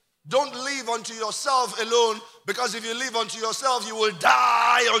 Don't live unto yourself alone, because if you live unto yourself, you will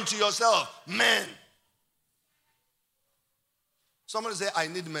die unto yourself. Men. Somebody say, I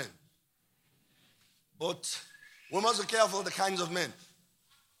need men. But we must be careful of the kinds of men.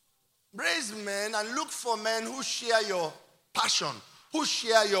 Raise men and look for men who share your passion, who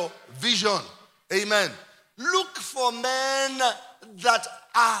share your vision. Amen. Look for men that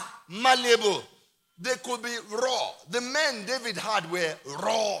are malleable. They could be raw. The men David had were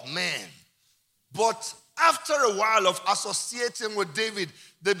raw men. But after a while of associating with David,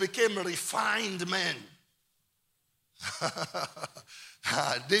 they became refined men.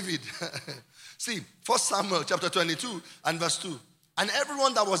 David. See, 1 Samuel chapter 22 and verse 2. And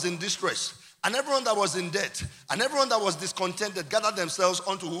everyone that was in distress, and everyone that was in debt, and everyone that was discontented gathered themselves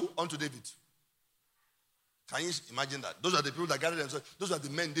unto who? Unto David. Can you imagine that? Those are the people that gathered themselves. Those are the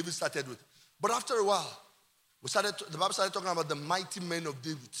men David started with. But after a while, the Bible started talking about the mighty men of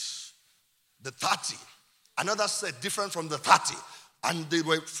David. the 30. Another said different from the 30. And they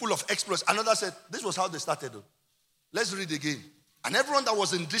were full of exploits. Another said, this was how they started. Let's read again. And everyone that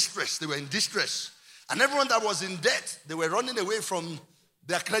was in distress, they were in distress. And everyone that was in debt, they were running away from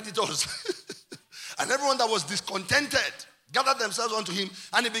their creditors. And everyone that was discontented gathered themselves unto him,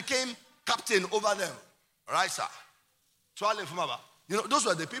 and he became captain over them. All right, sir. You know, those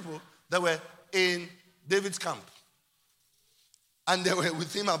were the people that were in David's camp. And there were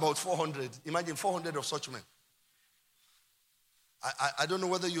with him about 400. Imagine 400 of such men. I don't know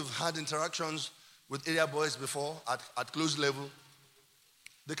whether you've had interactions with area boys before at close level.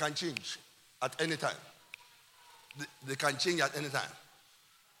 They can change at any time. They can change at any time.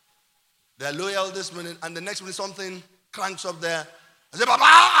 They're loyal this minute, and the next minute something cranks up there. I say,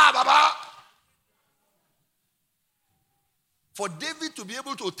 Baba, Baba. For David to be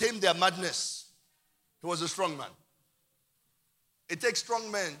able to tame their madness, he was a strong man. It takes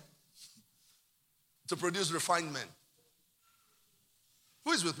strong men to produce refined men.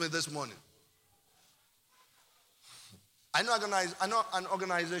 Who is with me this morning? I know an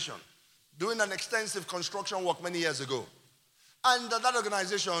organization doing an extensive construction work many years ago. And that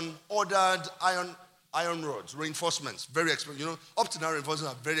organization ordered iron rods, reinforcements, very expensive. You know, up to now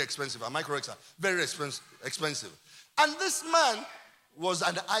reinforcements are very expensive. Am I correct, sir? Very expensive. And this man was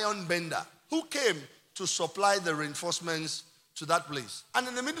an iron bender who came to supply the reinforcements to that place. And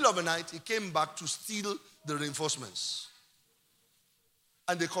in the middle of the night, he came back to steal the reinforcements.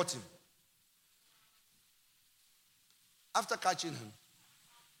 And they caught him. After catching him,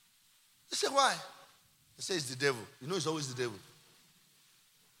 they said, why? He said, it's the devil. You know, it's always the devil.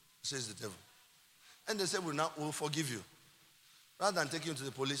 He says, it's the devil. And they said, we'll forgive you. Rather than taking you to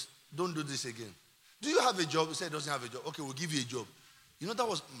the police, don't do this again. Do you have a job? He said, he doesn't have a job. Okay, we'll give you a job. You know, that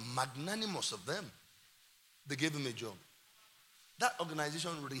was magnanimous of them. They gave him a job. That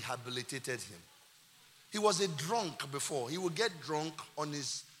organization rehabilitated him. He was a drunk before. He would get drunk on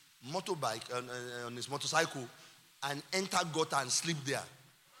his motorbike, on his motorcycle, and enter gutter and sleep there.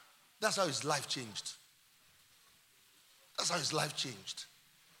 That's how his life changed. That's how his life changed.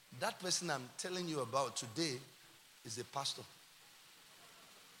 That person I'm telling you about today is a pastor.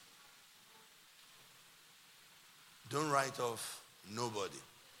 Don't write off nobody.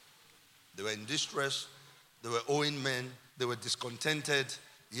 They were in distress. They were owing men. They were discontented,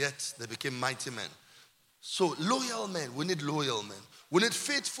 yet they became mighty men. So loyal men, we need loyal men. We need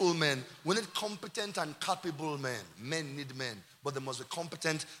faithful men. We need competent and capable men. Men need men, but they must be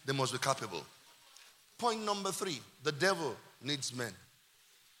competent, they must be capable. Point number 3, the devil needs men.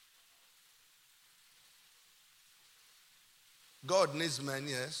 God needs men,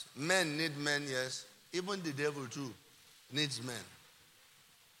 yes. Men need men, yes. Even the devil too needs men.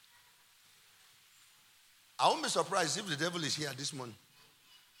 I won't be surprised if the devil is here this morning.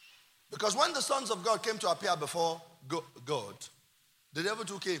 Because when the sons of God came to appear before God, the devil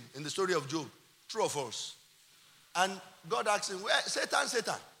too came in the story of Job. True or false? And God asked him,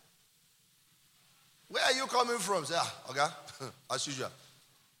 Satan, where are you coming from? Say, okay, as usual.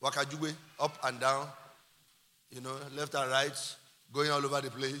 Wakajugwe, up and down, left and right, going all over the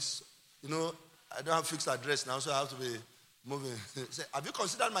place. I don't have fixed address now, so I have to be moving. Say, have you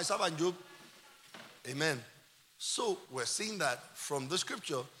considered my servant Job? Amen. So we're seeing that from the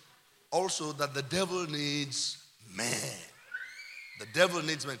scripture also that the devil needs men. The devil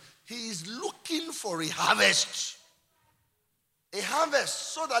needs men. He is looking for a harvest. A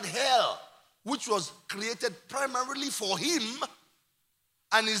harvest so that hell, which was created primarily for him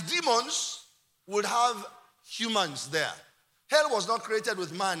and his demons, would have humans there. Hell was not created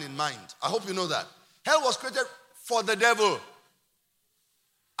with man in mind. I hope you know that. Hell was created for the devil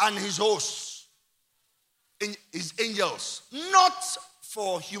and his hosts, his angels, not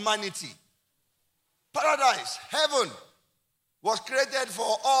for humanity. Paradise, heaven, was created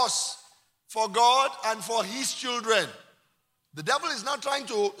for us, for God, and for his children. The devil is now trying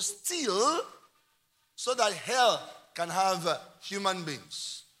to steal so that hell can have human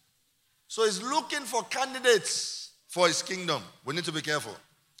beings. So he's looking for candidates for his kingdom. We need to be careful.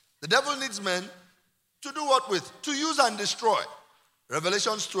 The devil needs men to do what with? To use and destroy.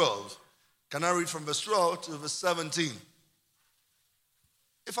 Revelations 12. Can I read from verse 12 to verse 17?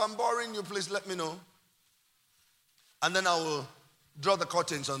 If I'm boring you, please let me know. And then I will draw the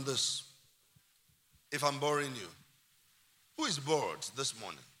curtains on this. If I'm boring you. Who is bored this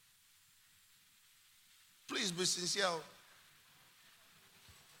morning? Please be sincere.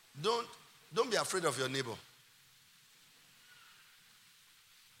 Don't be afraid of your neighbor.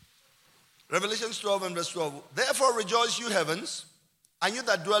 Revelations 12 and verse 12. Therefore rejoice, you heavens, and you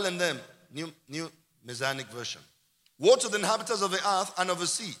that dwell in them. New Messianic version. Woe to the inhabitants of the earth and of the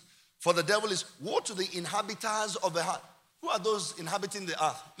sea, For the devil is, woe to the inhabitants of the earth. Who are those inhabiting the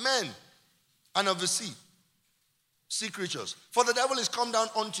earth? Men and of the sea creatures. For the devil is come down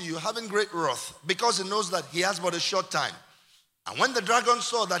unto you, having great wrath, because he knows that he has but a short time. And when the dragon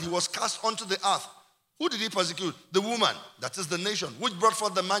saw that he was cast unto the earth, who did he persecute? The woman, that is the nation, which brought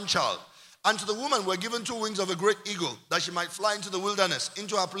forth the man-child. And to the woman were given 2 wings of a great eagle, that she might fly into the wilderness,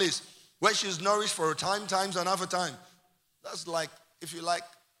 into her place, where she is nourished for a time, times and half a time. That's like, if you like,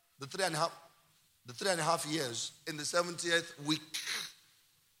 the three and a half years in the 70th week.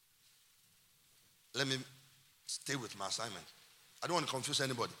 Let me stay with my assignment. I don't want to confuse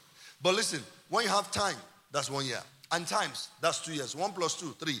anybody. But listen, when you have time, that's 1 year. And times, that's 2 years. 1 plus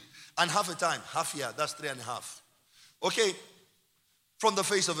 2, 3. And half a time, half year, that's 3.5. Okay, from the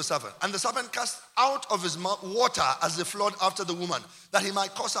face of the serpent. And the serpent cast out of his mouth water as a flood after the woman, that he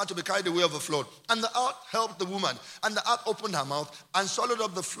might cause her to be carried away of the flood. And the earth helped the woman. And the earth opened her mouth and swallowed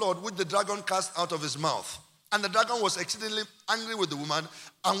up the flood which the dragon cast out of his mouth. And the dragon was exceedingly angry with the woman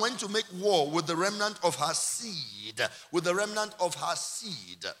and went to make war with the remnant of her seed. With the remnant of her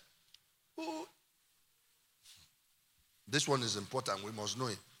seed. Who? This one is important. We must know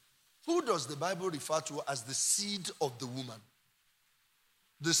it. Who does the Bible refer to as the seed of the woman?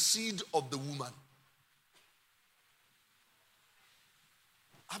 The seed of the woman.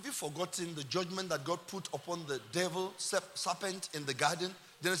 Have you forgotten the judgment that God put upon the devil, serpent in the garden?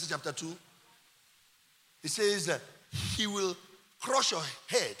 Genesis chapter 2. It says that he will crush your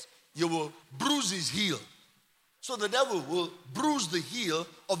head. You will bruise his heel. So the devil will bruise the heel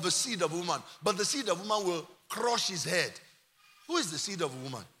of the seed of woman. But the seed of woman will crush his head. Who is the seed of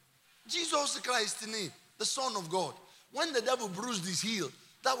woman? Jesus Christ in me, the Son of God. When the devil bruised his heel,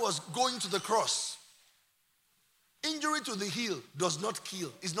 that was going to the cross. Injury to the heel does not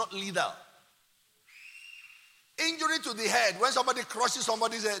kill. It's not lethal. Injury to the head, when somebody crushes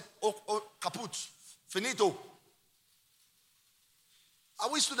somebody's head, oh, kaput, finito. Are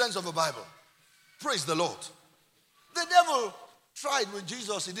we students of the Bible? Praise the Lord. The devil tried with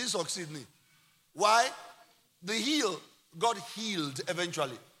Jesus. He didn't succeed me. Why? The heel, God healed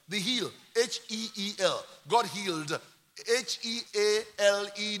eventually. The heel, H-E-E-L. God healed,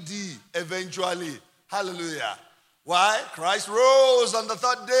 H-E-A-L-E-D, eventually. Hallelujah. Why? Christ rose on the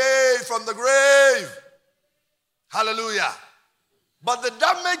 3rd day from the grave. Hallelujah. But the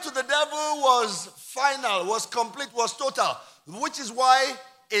damage to the devil was final, was complete, was total. Which is why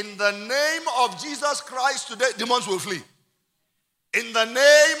in the name of Jesus Christ today, demons will flee. In the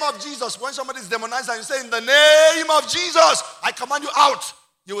name of Jesus, when somebody is demonized and you say, in the name of Jesus, I command you out,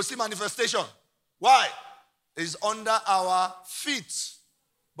 you will see manifestation. Why? It's under our feet.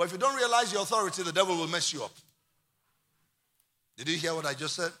 But if you don't realize your authority, the devil will mess you up. Did you hear what I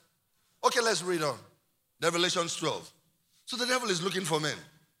just said? Okay, let's read on. Revelation 12. So the devil is looking for men.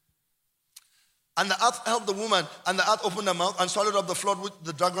 And the earth helped the woman, and the earth opened her mouth and swallowed up the flood which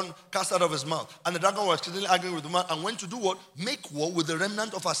the dragon cast out of his mouth. And the dragon was exceedingly angry with the woman and went to do what? Make war with the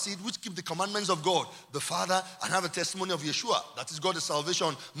remnant of her seed, which keep the commandments of God, the Father, and have a testimony of Yeshua. That is God's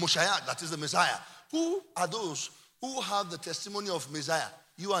salvation. Moshiach, that is the Messiah. Who are those who have the testimony of Messiah?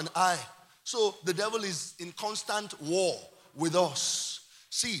 You and I. So the devil is in constant war with us.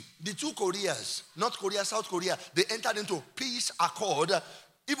 See, the two Koreas, North Korea, South Korea, they entered into peace accord.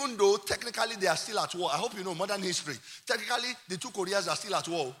 Even though technically they are still at war. I hope you know modern history. Technically, the two Koreas are still at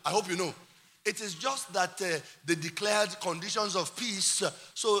war. I hope you know. It is just that they declared conditions of peace.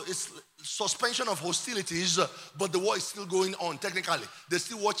 So it's suspension of hostilities, but the war is still going on technically. They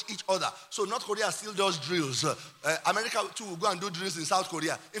still watch each other. So North Korea still does drills. America too will go and do drills in South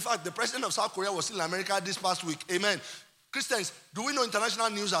Korea. In fact, the president of South Korea was still in America this past week. Amen. Christians, do we know international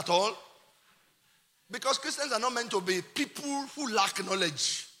news at all? Because Christians are not meant to be people who lack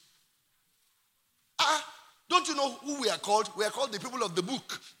knowledge. Don't you know who we are called? We are called the people of the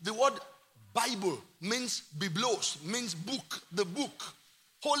book. The word Bible means biblos, means book, the book.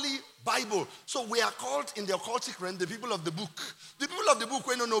 Holy Bible. So we are called in the occultic realm the people of the book. The people of the book,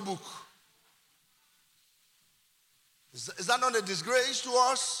 we know no book. Is that not a disgrace to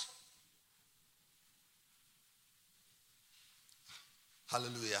us?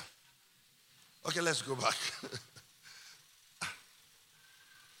 Hallelujah. Okay, let's go back.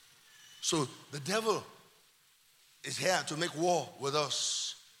 So the devil is here to make war with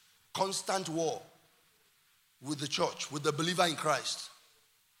us. Constant war with the church, with the believer in Christ.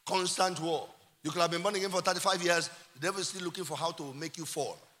 Constant war. You could have been born again for 35 years. The devil is still looking for how to make you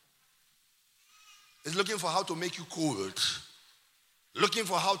fall. He's looking for how to make you cold. Looking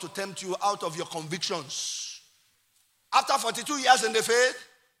for how to tempt you out of your convictions. After 42 years in the faith,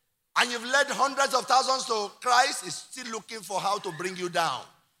 and you've led hundreds of thousands to Christ, is still looking for how to bring you down.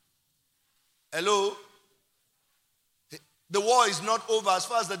 Hello? The war is not over as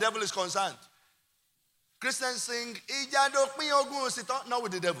far as the devil is concerned. Christians sing, not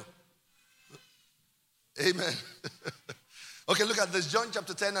with the devil. Amen. Okay, look at this. John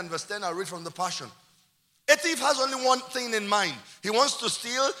chapter 10 and verse 10. I'll read from the Passion. A thief has only one thing in mind. He wants to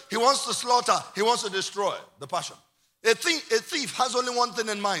steal, he wants to slaughter, he wants to destroy. The Passion. A thief has only one thing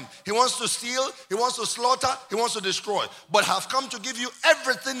in mind. He wants to steal, he wants to slaughter, he wants to destroy. But have come to give you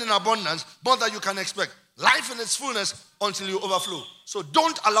everything in abundance, more than you can expect. Life in its fullness until you overflow. So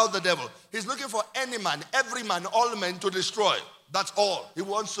don't allow the devil. He's looking for any man, every man, all men to destroy. That's all. He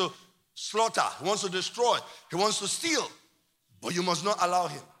wants to slaughter, he wants to destroy, he wants to steal. But you must not allow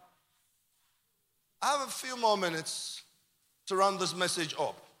him. I have a few more minutes to round this message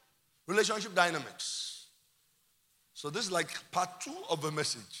up. Relationship dynamics. So this is like part 2 of a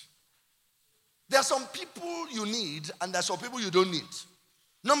message. There are some people you need and there are some people you don't need.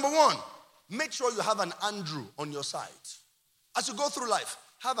 Number 1, make sure you have an Andrew on your side. As you go through life,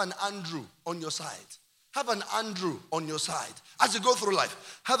 have an Andrew on your side. Have an Andrew on your side. As you go through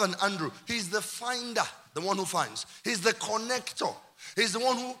life, have an Andrew. He's the finder, the one who finds. He's the connector. He's the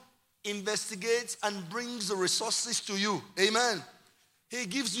one who investigates and brings the resources to you. Amen. He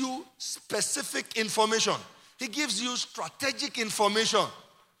gives you specific information. He gives you strategic information.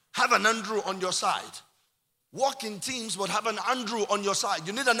 Have an Andrew on your side. Walk in teams, but have an Andrew on your side.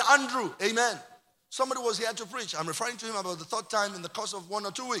 You need an Andrew. Amen. Somebody was here to preach. I'm referring to him about the 3rd time in the course of 1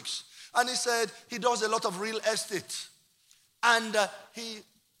 or 2 weeks. And he said he does a lot of real estate. And he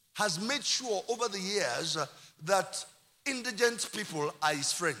has made sure over the years that indigent people are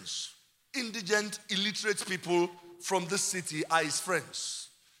his friends. Indigent, illiterate people from this city are his friends.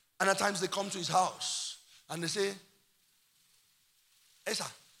 And at times they come to his house and they say, Esa,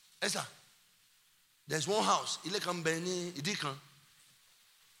 there's one house. They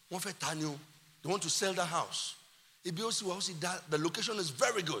want to sell that house. The location is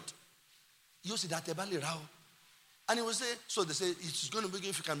very good. And he will say, so they say, it's going to be good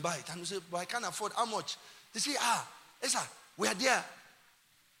if you can buy it. And we say, but I can't afford. How much? They say, Esa, we are there.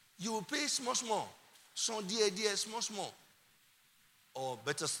 You will pay small. So dear, small. Or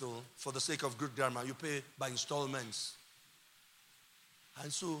better still, for the sake of good grammar, you pay by installments.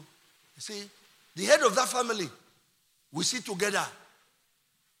 And so, you see, the head of that family, we sit together.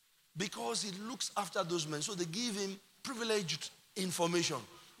 Because he looks after those men. So they give him privileged information.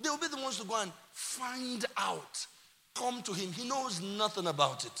 They will be the ones to go and find out. Come to him. He knows nothing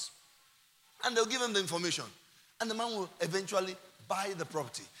about it. And they'll give him the information. And the man will eventually buy the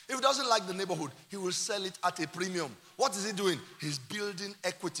property. If he doesn't like the neighborhood, he will sell it at a premium. What is he doing? He's building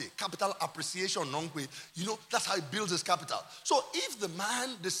equity, capital appreciation. You know, that's how he builds his capital. So if the man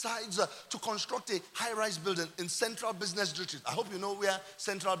decides to construct a high-rise building in Central Business District, I hope you know where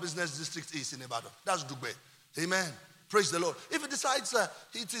Central Business District is in Ibadan. That's Dubai. Amen. Praise the Lord. If he decides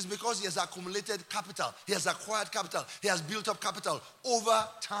it is because he has accumulated capital, he has acquired capital, he has built up capital over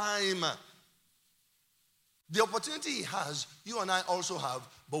time. The opportunity he has, you and I also have,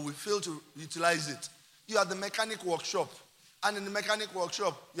 but we fail to utilize it. You are at the mechanic workshop, and in the mechanic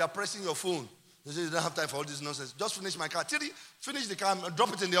workshop, you are pressing your phone. You say, you don't have time for all this nonsense. Just finish my car. Tiri, finish the car and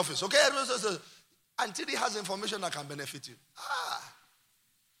drop it in the office, okay? And Tiri has information that can benefit you.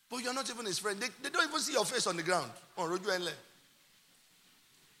 But you're not even his friend. They don't even see your face on the ground.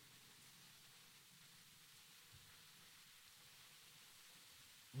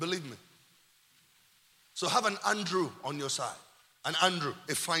 Believe me. So have an Andrew on your side. An Andrew,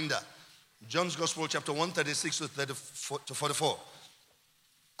 a finder. John's Gospel, chapter 136 to 44.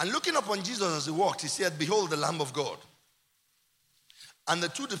 And looking upon Jesus as he walked, he said, behold the Lamb of God. And the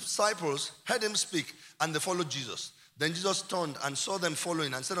 2 disciples heard him speak, and they followed Jesus. Then Jesus turned and saw them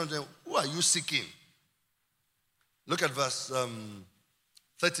following and said unto them, who are you seeking? Look at verse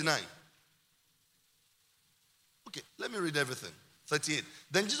 39. Okay, let me read everything. 38.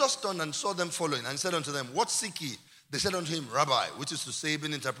 Then Jesus turned and saw them following and said unto them, what seek ye? They said unto him, Rabbi, which is to say,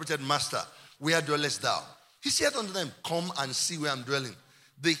 being interpreted, Master, where dwellest thou? He said unto them, come and see where I'm dwelling.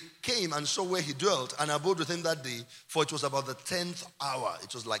 They came and saw where he dwelt and abode with him that day, for it was about the 10th hour.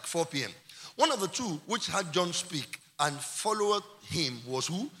 It was like 4 p.m. One of the 2 which had John speak and followed him was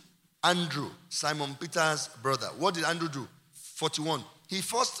who? Andrew, Simon Peter's brother. What did Andrew do? 41. He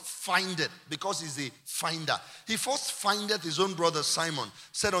first findeth, because he's a finder. He first findeth his own brother Simon,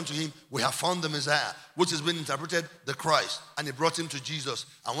 said unto him, we have found the Messiah, which has been interpreted the Christ. And he brought him to Jesus.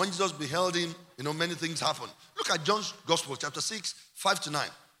 And when Jesus beheld him, many things happened. Look at John's Gospel, chapter 6, 5 to 9.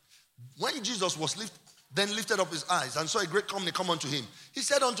 When Jesus was then lifted up his eyes and saw a great company come unto him, he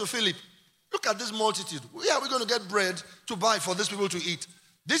said unto Philip, look at this multitude. Where are we going to get bread to buy for these people to eat?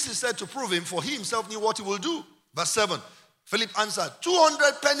 This is said to prove him, for he himself knew what he will do. Verse 7, Philip answered,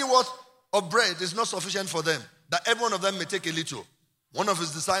 200 pennyworth of bread is not sufficient for them, that every one of them may take a little. One of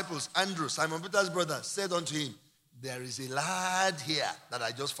his disciples, Andrew, Simon Peter's brother, said unto him, there is a lad here that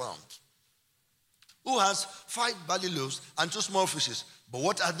I just found, who has 5 barley loaves and 2 small fishes. But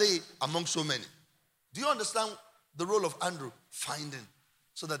what are they among so many? Do you understand the role of Andrew? Finding,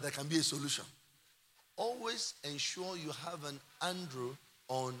 so that there can be a solution. Always ensure you have an Andrew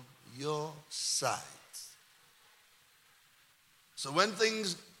on your side. So when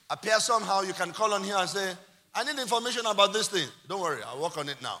things appear somehow, you can call on him and say, I need information about this thing. Don't worry, I'll work on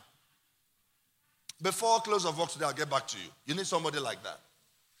it now. Before close of work today, I'll get back to you. You need somebody like that.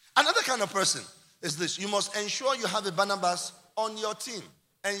 Another kind of person is this. You must ensure you have a Barnabas on your team.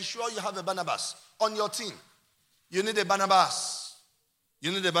 Ensure you have a Barnabas on your team. You need a Barnabas.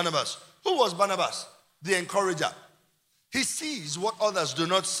 You need a Barnabas. Who was Barnabas? The encourager. He sees what others do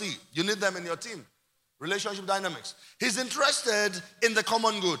not see. You need them in your team. Relationship dynamics. He's interested in the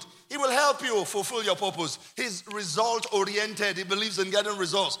common good. He will help you fulfill your purpose. He's result-oriented. He believes in getting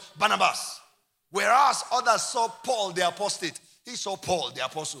results. Barnabas. Whereas others saw Paul the apostate, he saw Paul the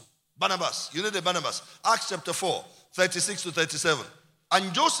apostle. Barnabas. You need a Barnabas. Acts chapter 4, 36 to 37.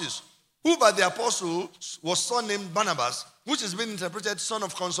 And Joseph, who by the apostles was surnamed Barnabas, which has been interpreted son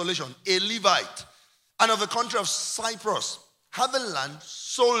of consolation, a Levite, and of the country of Cyprus, having land,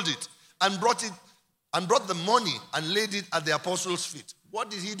 sold it, and brought the money and laid it at the apostles' feet. What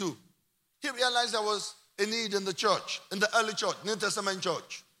did he do? He realized there was a need in the church, in the early church, New Testament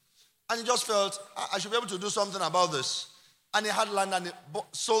church. And he just felt, I should be able to do something about this. And he had land and he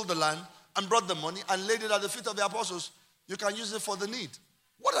sold the land and brought the money and laid it at the feet of the apostles. You can use it for the need.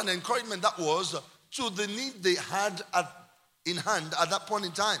 What an encouragement that was to the need they had in hand at that point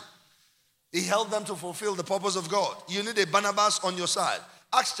in time. He helped them to fulfill the purpose of God. You need a Barnabas on your side.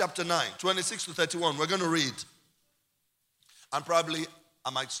 Acts chapter 9, 26 to 31. We're going to read. And probably I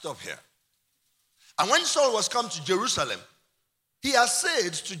might stop here. And when Saul was come to Jerusalem, he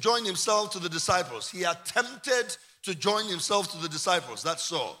essayed to join himself to the disciples. He attempted to join himself to the disciples. That's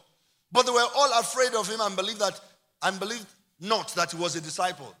Saul. But they were all afraid of him and believed not that he was a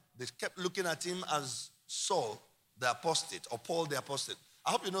disciple. They kept looking at him as Saul the apostate or Paul the apostate.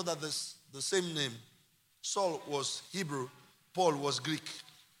 I hope you know that the same name. Saul was Hebrew, Paul was Greek.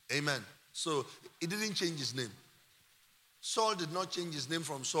 Amen. So he didn't change his name. Saul did not change his name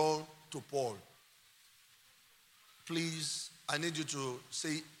from Saul to Paul. Please, I need you to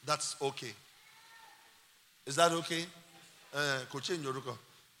say that's okay. Is that okay? Could change your record.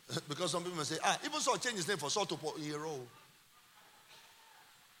 Because some people may say, even Saul changed his name from Saul to Paul.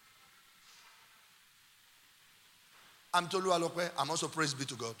 I'm Tolu Alokwe. I'm also praise be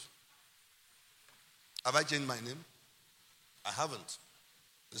to God. Have I changed my name? I haven't.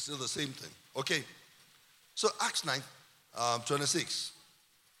 It's still the same thing. Okay. So Acts 9, 26.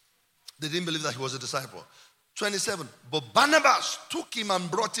 They didn't believe that he was a disciple. 27. But Barnabas took him and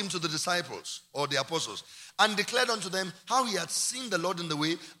brought him to the disciples or the apostles and declared unto them how he had seen the Lord in the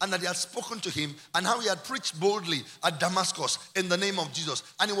way and that he had spoken to him and how he had preached boldly at Damascus in the name of Jesus.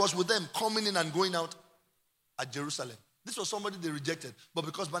 And he was with them coming in and going out at Jerusalem. This was somebody they rejected, but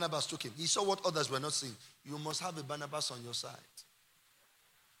because Barnabas took him, he saw what others were not seeing. You must have a Barnabas on your side.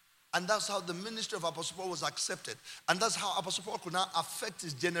 And that's how the ministry of Apostle Paul was accepted. And that's how Apostle Paul could now affect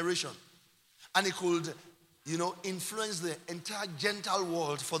his generation. And he could, influence the entire Gentile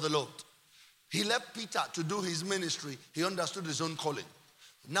world for the Lord. He left Peter to do his ministry. He understood his own calling.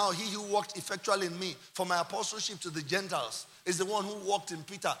 Now he who walked effectually in me for my apostleship to the Gentiles is the one who walked in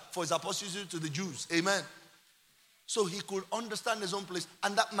Peter for his apostleship to the Jews. Amen. So he could understand his own place.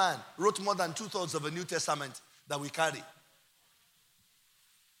 And that man wrote more than 2/3 of the New Testament that we carry.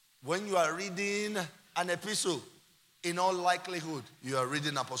 When you are reading an epistle, in all likelihood, you are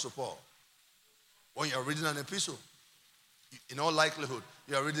reading Apostle Paul. When you are reading an epistle, in all likelihood,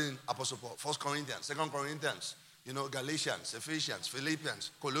 you are reading Apostle Paul. 1 Corinthians, 2 Corinthians, Galatians, Ephesians,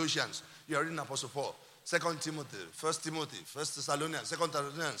 Philippians, Colossians. You are reading Apostle Paul. 2 Timothy, 1 Timothy, 1 Thessalonians, 2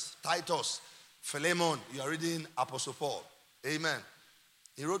 Thessalonians, Titus, Philemon. You are reading Apostle Paul. Amen.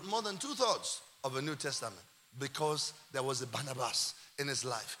 He wrote more than 2/3 of the New Testament because there was a Barnabas in his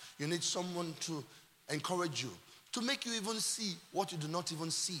life. You need someone to encourage you, to make you even see what you do not even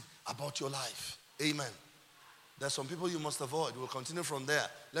see about your life. Amen. There's some people you must avoid. We'll continue from there.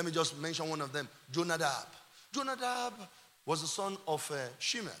 Let me just mention one of them, Jonadab. Jonadab was the son of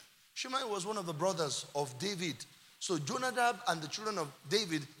Shimei. Shimei was one of the brothers of David. So Jonadab and the children of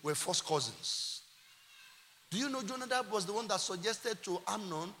David were first cousins. Do you know Jonadab was the one that suggested to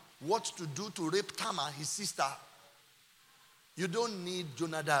Amnon what to do to rape Tamar, his sister? You don't need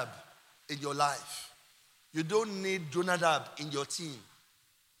Jonadab in your life. You don't need Jonadab in your team.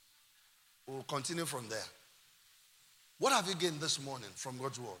 We'll continue from there. What have you gained this morning from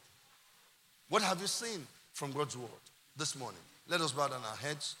God's word? What have you seen from God's word this morning? Let us bow down our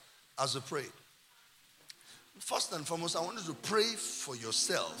heads as we pray. First and foremost, I want you to pray for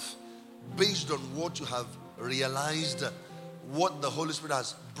yourself based on what you have realized, what the Holy Spirit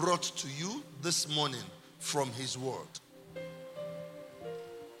has brought to you this morning from His word.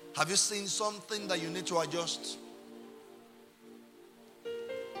 Have you seen something that you need to adjust?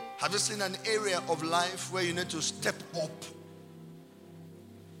 Have you seen an area of life where you need to step up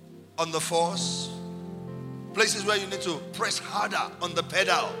on the force? Places where you need to press harder on the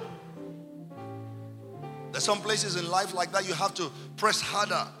pedal. There's some places in life like that you have to press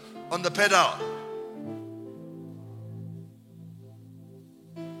harder on the pedal.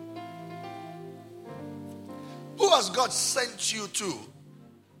 Who has God sent you to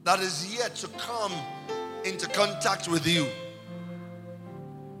that is yet to come into contact with you?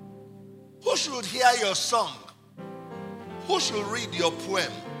 Who should hear your song? Who should read your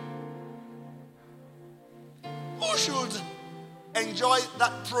poem? Who should enjoy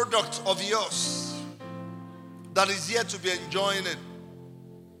that product of yours that is yet to be enjoying it?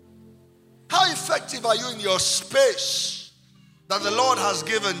 How effective are you in your space that the Lord has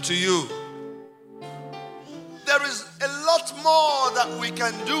given to you? There is a lot more that we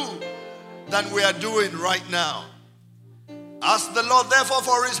can do than we are doing right now. Ask the Lord therefore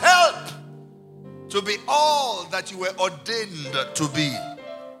for His help to be all that you were ordained to be.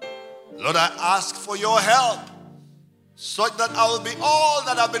 Lord, I ask for your help so that I will be all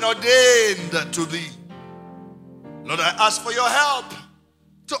that I've been ordained to be. Lord, I ask for your help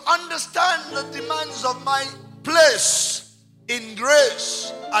to understand the demands of my place in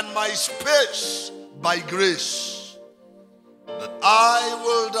grace and my space by grace, that I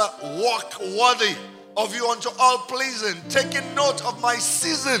will walk worthy of you unto all pleasing, taking note of my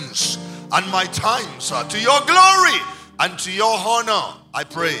seasons and my times to your glory and to your honor, I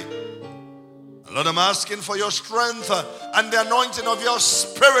pray. Lord, I'm asking for your strength and the anointing of your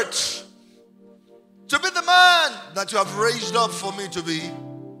Spirit to be the man that you have raised up for me to be.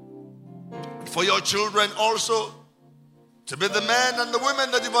 For your children also, to be the men and the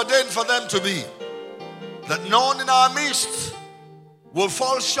women that you've ordained for them to be. That none in our midst will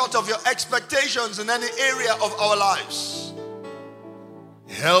fall short of your expectations in any area of our lives.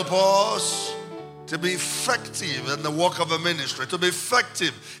 Help us to be effective in the work of a ministry, to be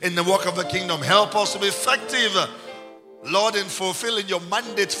effective in the work of the kingdom. Help us to be effective, Lord, in fulfilling your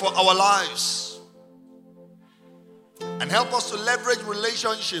mandate for our lives. And help us to leverage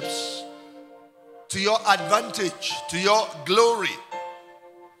relationships to your advantage, to your glory.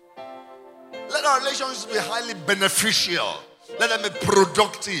 Let our relationships be highly beneficial. Let them be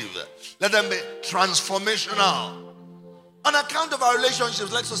productive. Let them be transformational. On account of our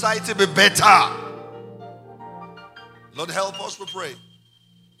relationships, let society be better. Lord, help us, we pray.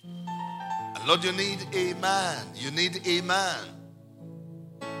 And Lord, you need a man. You need a man.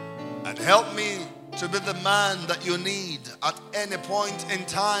 And help me to be the man that you need at any point in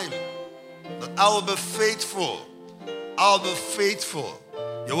time. That I will be faithful. I'll be faithful.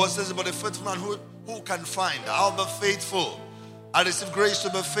 Your word says about a faithful man who can find. I'll be faithful. I receive grace to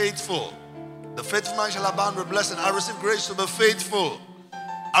be faithful. The faithful man shall abound with blessing. I receive grace to be faithful.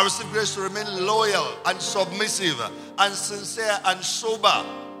 I receive grace to remain loyal and submissive and sincere and sober.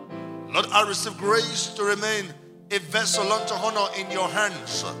 Lord, I receive grace to remain a vessel unto honor in your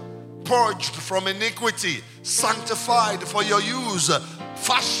hands, purged from iniquity, sanctified for your use,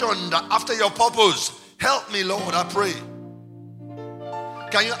 fashioned after your purpose. Help me, Lord, I pray.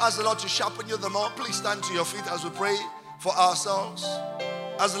 Can you ask the Lord to sharpen you the more? Please stand to your feet as we pray for ourselves.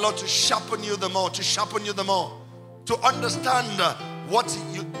 Ask the Lord to sharpen you the more, to sharpen you the more, to understand what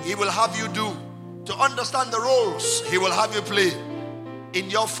He will have you do, to understand the roles He will have you play in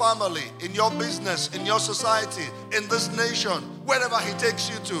your family, in your business, in your society, in this nation, wherever He takes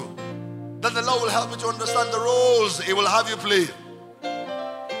you to. That the Lord will help you to understand the roles He will have you play.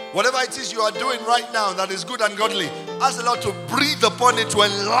 Whatever it is you are doing right now that is good and godly, ask the Lord to breathe upon it, to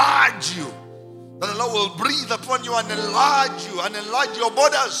enlarge you. That the Lord will breathe upon you and enlarge your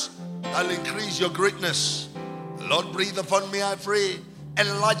borders. That will increase your greatness. Lord, breathe upon me, I pray.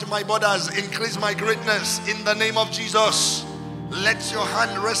 Enlarge my borders, increase my greatness in the name of Jesus. Let your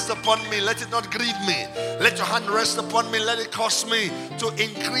hand rest upon me. Let it not grieve me. Let your hand rest upon me. Let it cause me to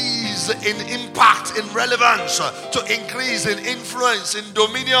increase in impact, in relevance, to increase in influence, in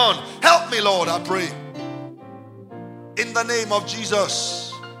dominion. Help me, Lord, I pray. In the name of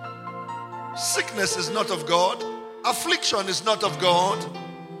Jesus. Sickness is not of God. Affliction is not of God.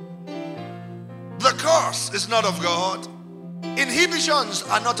 The curse is not of God. Inhibitions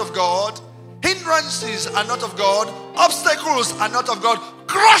are not of God. Hindrances are not of God. Obstacles are not of God.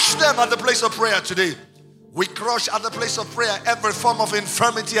 Crush them at the place of prayer today. We crush at the place of prayer every form of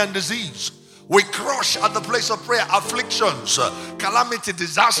infirmity and disease. We crush at the place of prayer afflictions, calamity,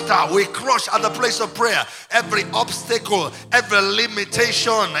 disaster. We crush at the place of prayer every obstacle, every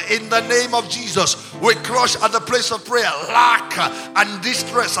limitation in the name of Jesus. We crush at the place of prayer lack and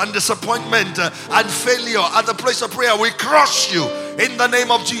distress and disappointment and failure. At the place of prayer, we crush you in the name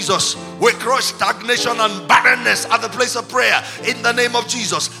of Jesus. We crush stagnation and barrenness at the place of prayer in the name of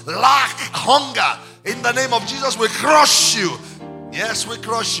Jesus. Lack, hunger, in the name of Jesus, we crush you. Yes, we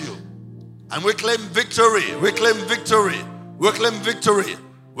crush you. And we claim victory. We claim victory. We claim victory.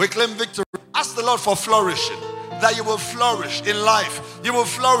 We claim victory. Ask the Lord for flourishing. That you will flourish in life. You will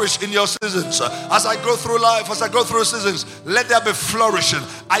flourish in your seasons. As I go through life, as I go through seasons, let there be flourishing.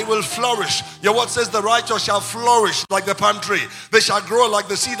 I will flourish. Your word says the righteous shall flourish like the palm tree. They shall grow like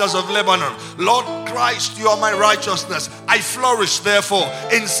the cedars of Lebanon. Lord Christ, you are my righteousness. I flourish therefore.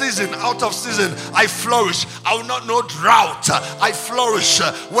 In season, out of season, I flourish. I will not know drought. I flourish.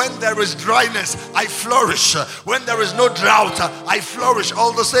 When there is dryness, I flourish. When there is no drought, I flourish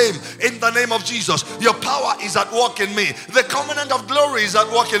all the same. In the name of Jesus, your power is at work in me. The covenant of glory is at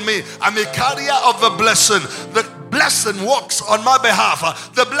work in me. I'm a carrier of the blessing. The blessing works on my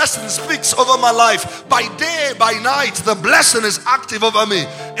behalf. The blessing speaks over my life. By day, by night, the blessing is active over me.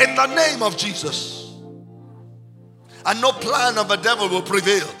 In the name of Jesus. And no plan of the devil will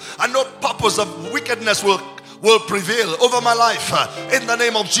prevail. And no purpose of wickedness will prevail over my life in the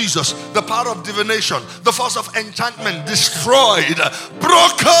name of Jesus. The power of divination, the force of enchantment destroyed,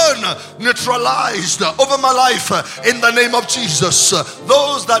 broken, neutralized over my life in the name of Jesus.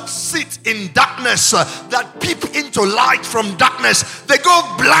 Those that sit in darkness, that peep into light from darkness, they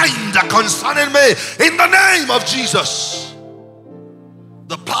go blind concerning me in the name of Jesus.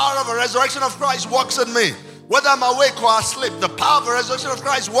 The power of the resurrection of Christ works in me. Whether I'm awake or asleep, the power of the resurrection of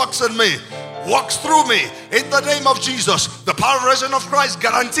Christ works in me, walks through me in the name of Jesus. The power of the resurrection of Christ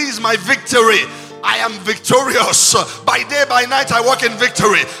guarantees my victory. I am victorious. By day, by night, I walk in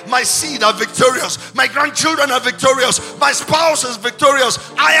victory. My seed are victorious. My grandchildren are victorious. My spouse is victorious.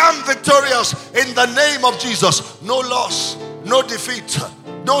 I am victorious in the name of Jesus. No loss, no defeat.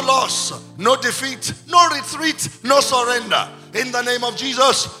 No loss, no defeat, no retreat, no surrender. In the name of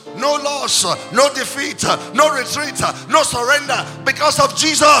Jesus, no loss, no defeat, no retreat, no surrender because of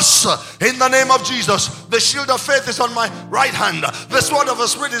Jesus. In the name of Jesus, the shield of faith is on my right hand. The sword of the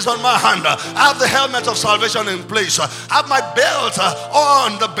Spirit is on my hand. I have the helmet of salvation in place. I have my belt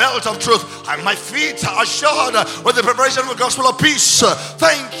on, the belt of truth. And my feet are shod with the preparation of the gospel of peace.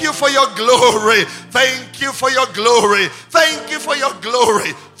 Thank you for your glory. Thank you for your glory. Thank you for your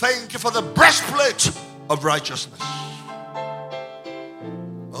glory. Thank you for the breastplate of righteousness.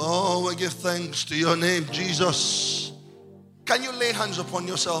 Oh, we give thanks to your name, Jesus. Can you lay hands upon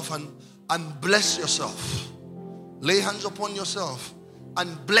yourself and bless yourself? Lay hands upon yourself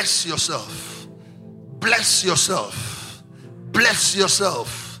and bless yourself. Bless yourself. Bless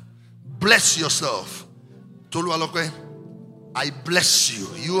yourself. Bless yourself. Tolu Alokwe, I bless you.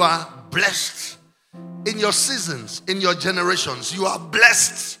 You are blessed. In your seasons, in your generations, you are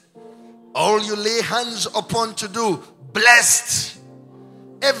blessed. All you lay hands upon to do, blessed.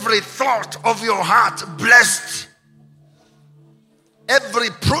 Every thought of your heart, blessed. Every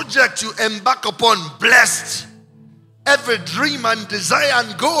project you embark upon, blessed. Every dream and desire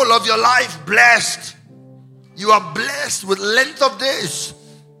and goal of your life, blessed. You are blessed with length of days.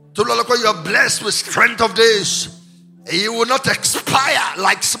 You are blessed with strength of days. You will not expire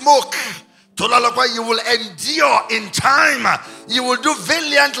like smoke. You will endure in time. You will do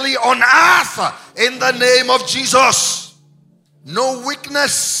valiantly on earth in the name of Jesus. No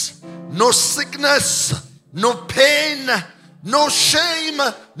weakness, no sickness, no pain, no shame,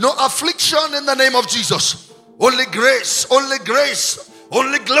 no affliction in the name of Jesus. Only grace, only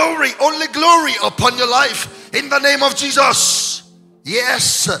glory upon your life in the name of Jesus.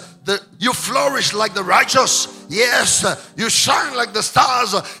 Yes, you flourish like the righteous. Yes, you shine like the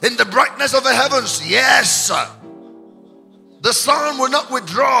stars in the brightness of the heavens. Yes, the sun will not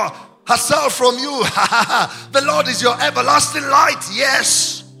withdraw herself from you. The Lord is your everlasting light.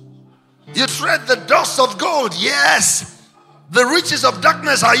 Yes, you tread the dust of gold. Yes, the riches of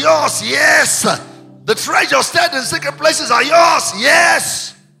darkness are yours. Yes, the treasure stored in secret places are yours.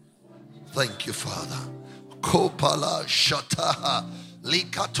 Yes, thank you, Father. Kopala shataha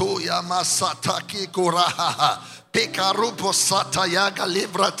likatoya masataki koraha Every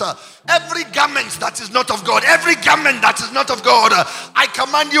garment that is not of God, every garment that is not of God, I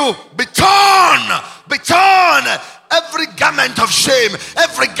command you, be torn, be torn. Every garment of shame,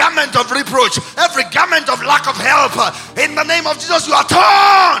 every garment of reproach, every garment of lack of help, in the name of Jesus, you are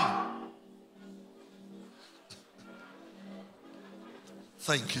torn.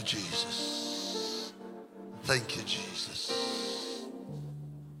 Thank you, Jesus. Thank you, Jesus.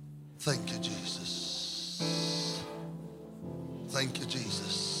 Thank you, Jesus. Thank you,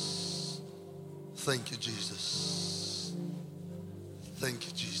 Jesus. Thank you, Jesus. Thank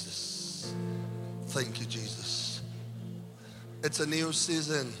you, Jesus. Thank you, Jesus. It's a new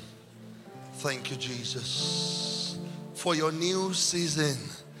season. Thank you, Jesus. For your new season,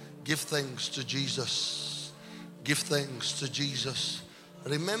 give thanks to Jesus. Give thanks to Jesus.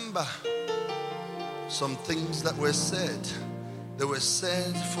 Remember some things that were said. They were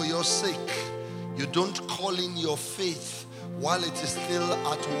said for your sake. You don't call in your faith while it is still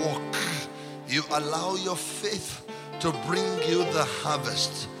at work. You allow your faith to bring you the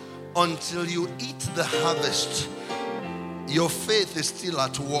harvest. Until you eat the harvest, your faith is still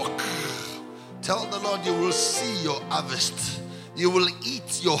at work. Tell the Lord you will see your harvest. You will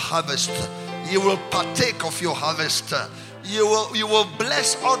eat your harvest. You will partake of your harvest. You will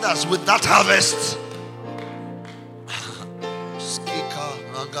bless others with that harvest.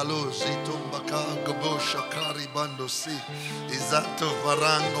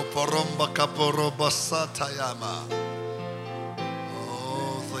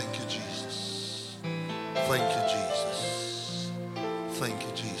 Oh, thank you, Jesus. Thank you, Jesus. Thank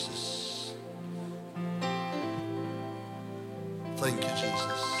you, Jesus. Thank you,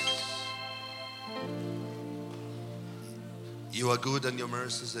 Jesus. You are good and your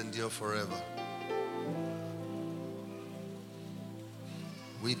mercies endure forever.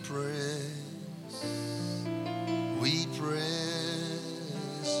 We praise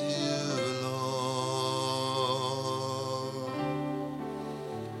you, Lord.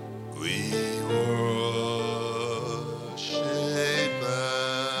 We worship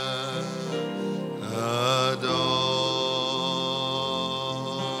and adore.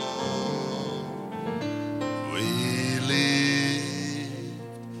 We lift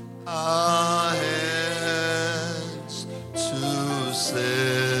our hands to say,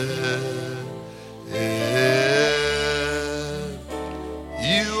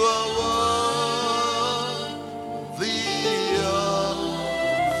 you are worthy of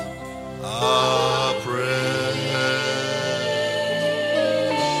our praise.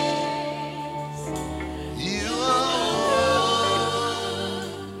 You are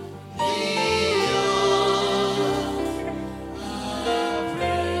worthy of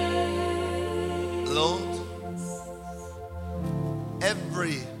Lord,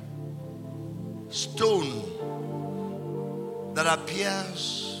 every stone that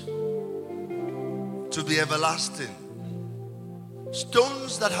appears to be everlasting,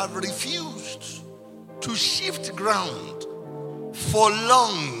 stones that have refused to shift ground for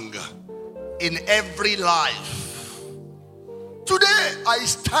long in every life, today I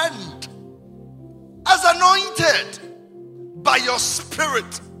stand as anointed by your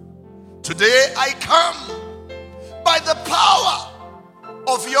Spirit. Today I come by the power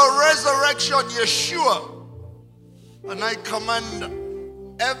of your resurrection, Yeshua, and I command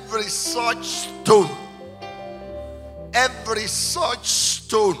every such stone,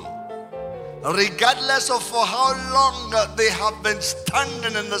 regardless of for how long they have been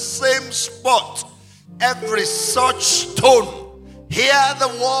standing in the same spot, every such stone, hear the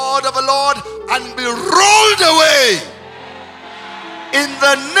word of the Lord and be rolled away. In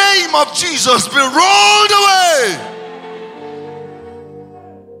the name of Jesus, be rolled away.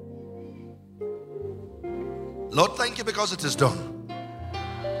 Lord, thank you because it is done.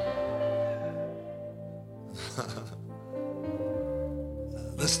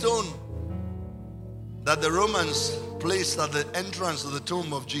 The stone that the Romans placed at the entrance of the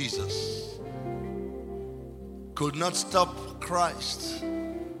tomb of Jesus could not stop Christ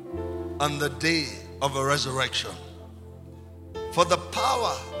on the day of a resurrection. For the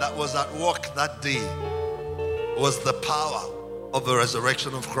power that was at work that day was the power of the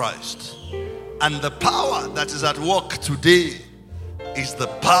resurrection of Christ. And the power that is at work today is the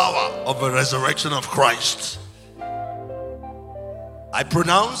power of the resurrection of Christ. I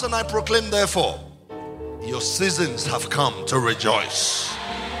pronounce and I proclaim, therefore, your seasons have come to rejoice.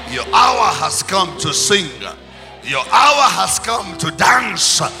 Your hour has come to sing. Your hour has come to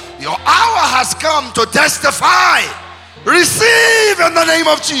dance. Your hour has come to testify. Receive in the name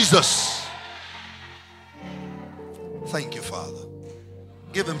of Jesus. Thank you, Father.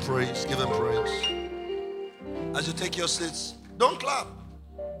 Give him praise. Give him praise. As you take your seats, don't clap.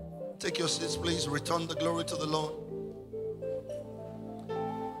 Take your seats, please. Return the glory to the Lord.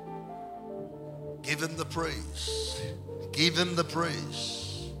 Give him the praise. Give him the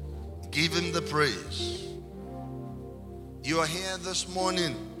praise. Give him the praise. You are here this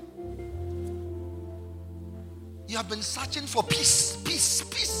morning. You have been searching for peace.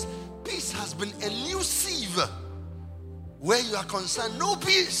 Peace has been elusive. Where you are concerned, no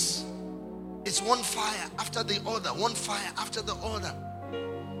peace. It's one fire after the other, one fire after the other.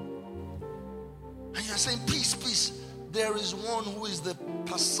 And you are saying, peace. There is one who is the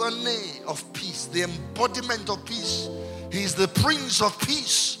personae of peace, the embodiment of peace. He is the Prince of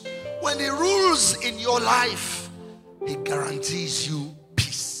Peace. When he rules in your life, he guarantees you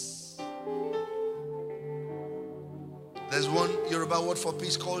peace. There's one Yoruba word for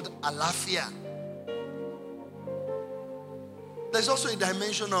peace called alafia. There's also a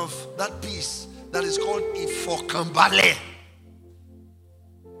dimension of that peace that is called ifokambale.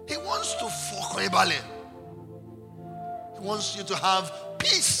 He wants to fokambale. He wants you to have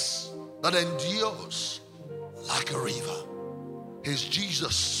peace that endures like a river. He's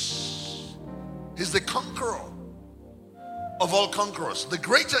Jesus. He's the conqueror of all conquerors, the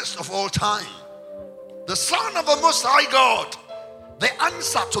greatest of all time, the Son of the Most High God, the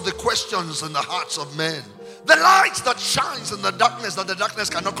answer to the questions in the hearts of men, the light that shines in the darkness that the darkness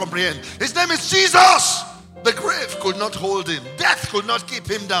cannot comprehend. His name is Jesus. The grave could not hold him. Death could not keep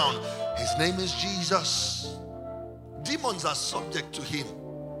him down. His name is Jesus. Demons are subject to him.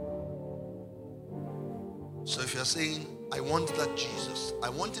 So if you're saying, I want that Jesus, I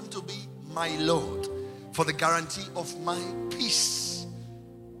want him to be my Lord for the guarantee of my peace,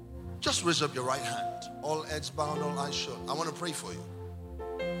 just raise up your right hand. All heads bowed, all eyes shut. I want to pray for you.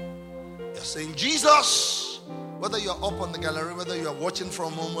 You're saying, Jesus, whether you're up on the gallery, whether you're watching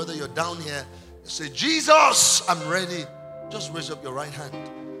from home, whether you're down here, you say, Jesus, I'm ready. Just raise up your right hand.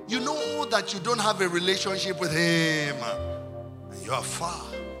 You know that you don't have a relationship with him and you are far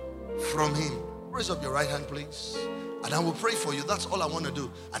from him. Raise up your right hand, please, and I will pray for you. That's all I want to do,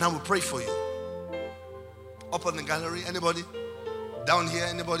 and I will pray for you. Up on the gallery, anybody? Down here,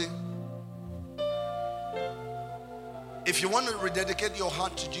 anybody? If you want to rededicate your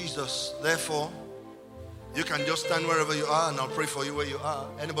heart to Jesus, therefore, you can just stand wherever you are and I'll pray for you where you are.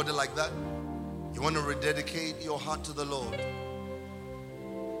 Anybody like that? You want to rededicate your heart to the Lord?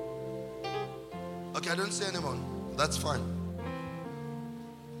 Okay, I don't see anyone. That's fine.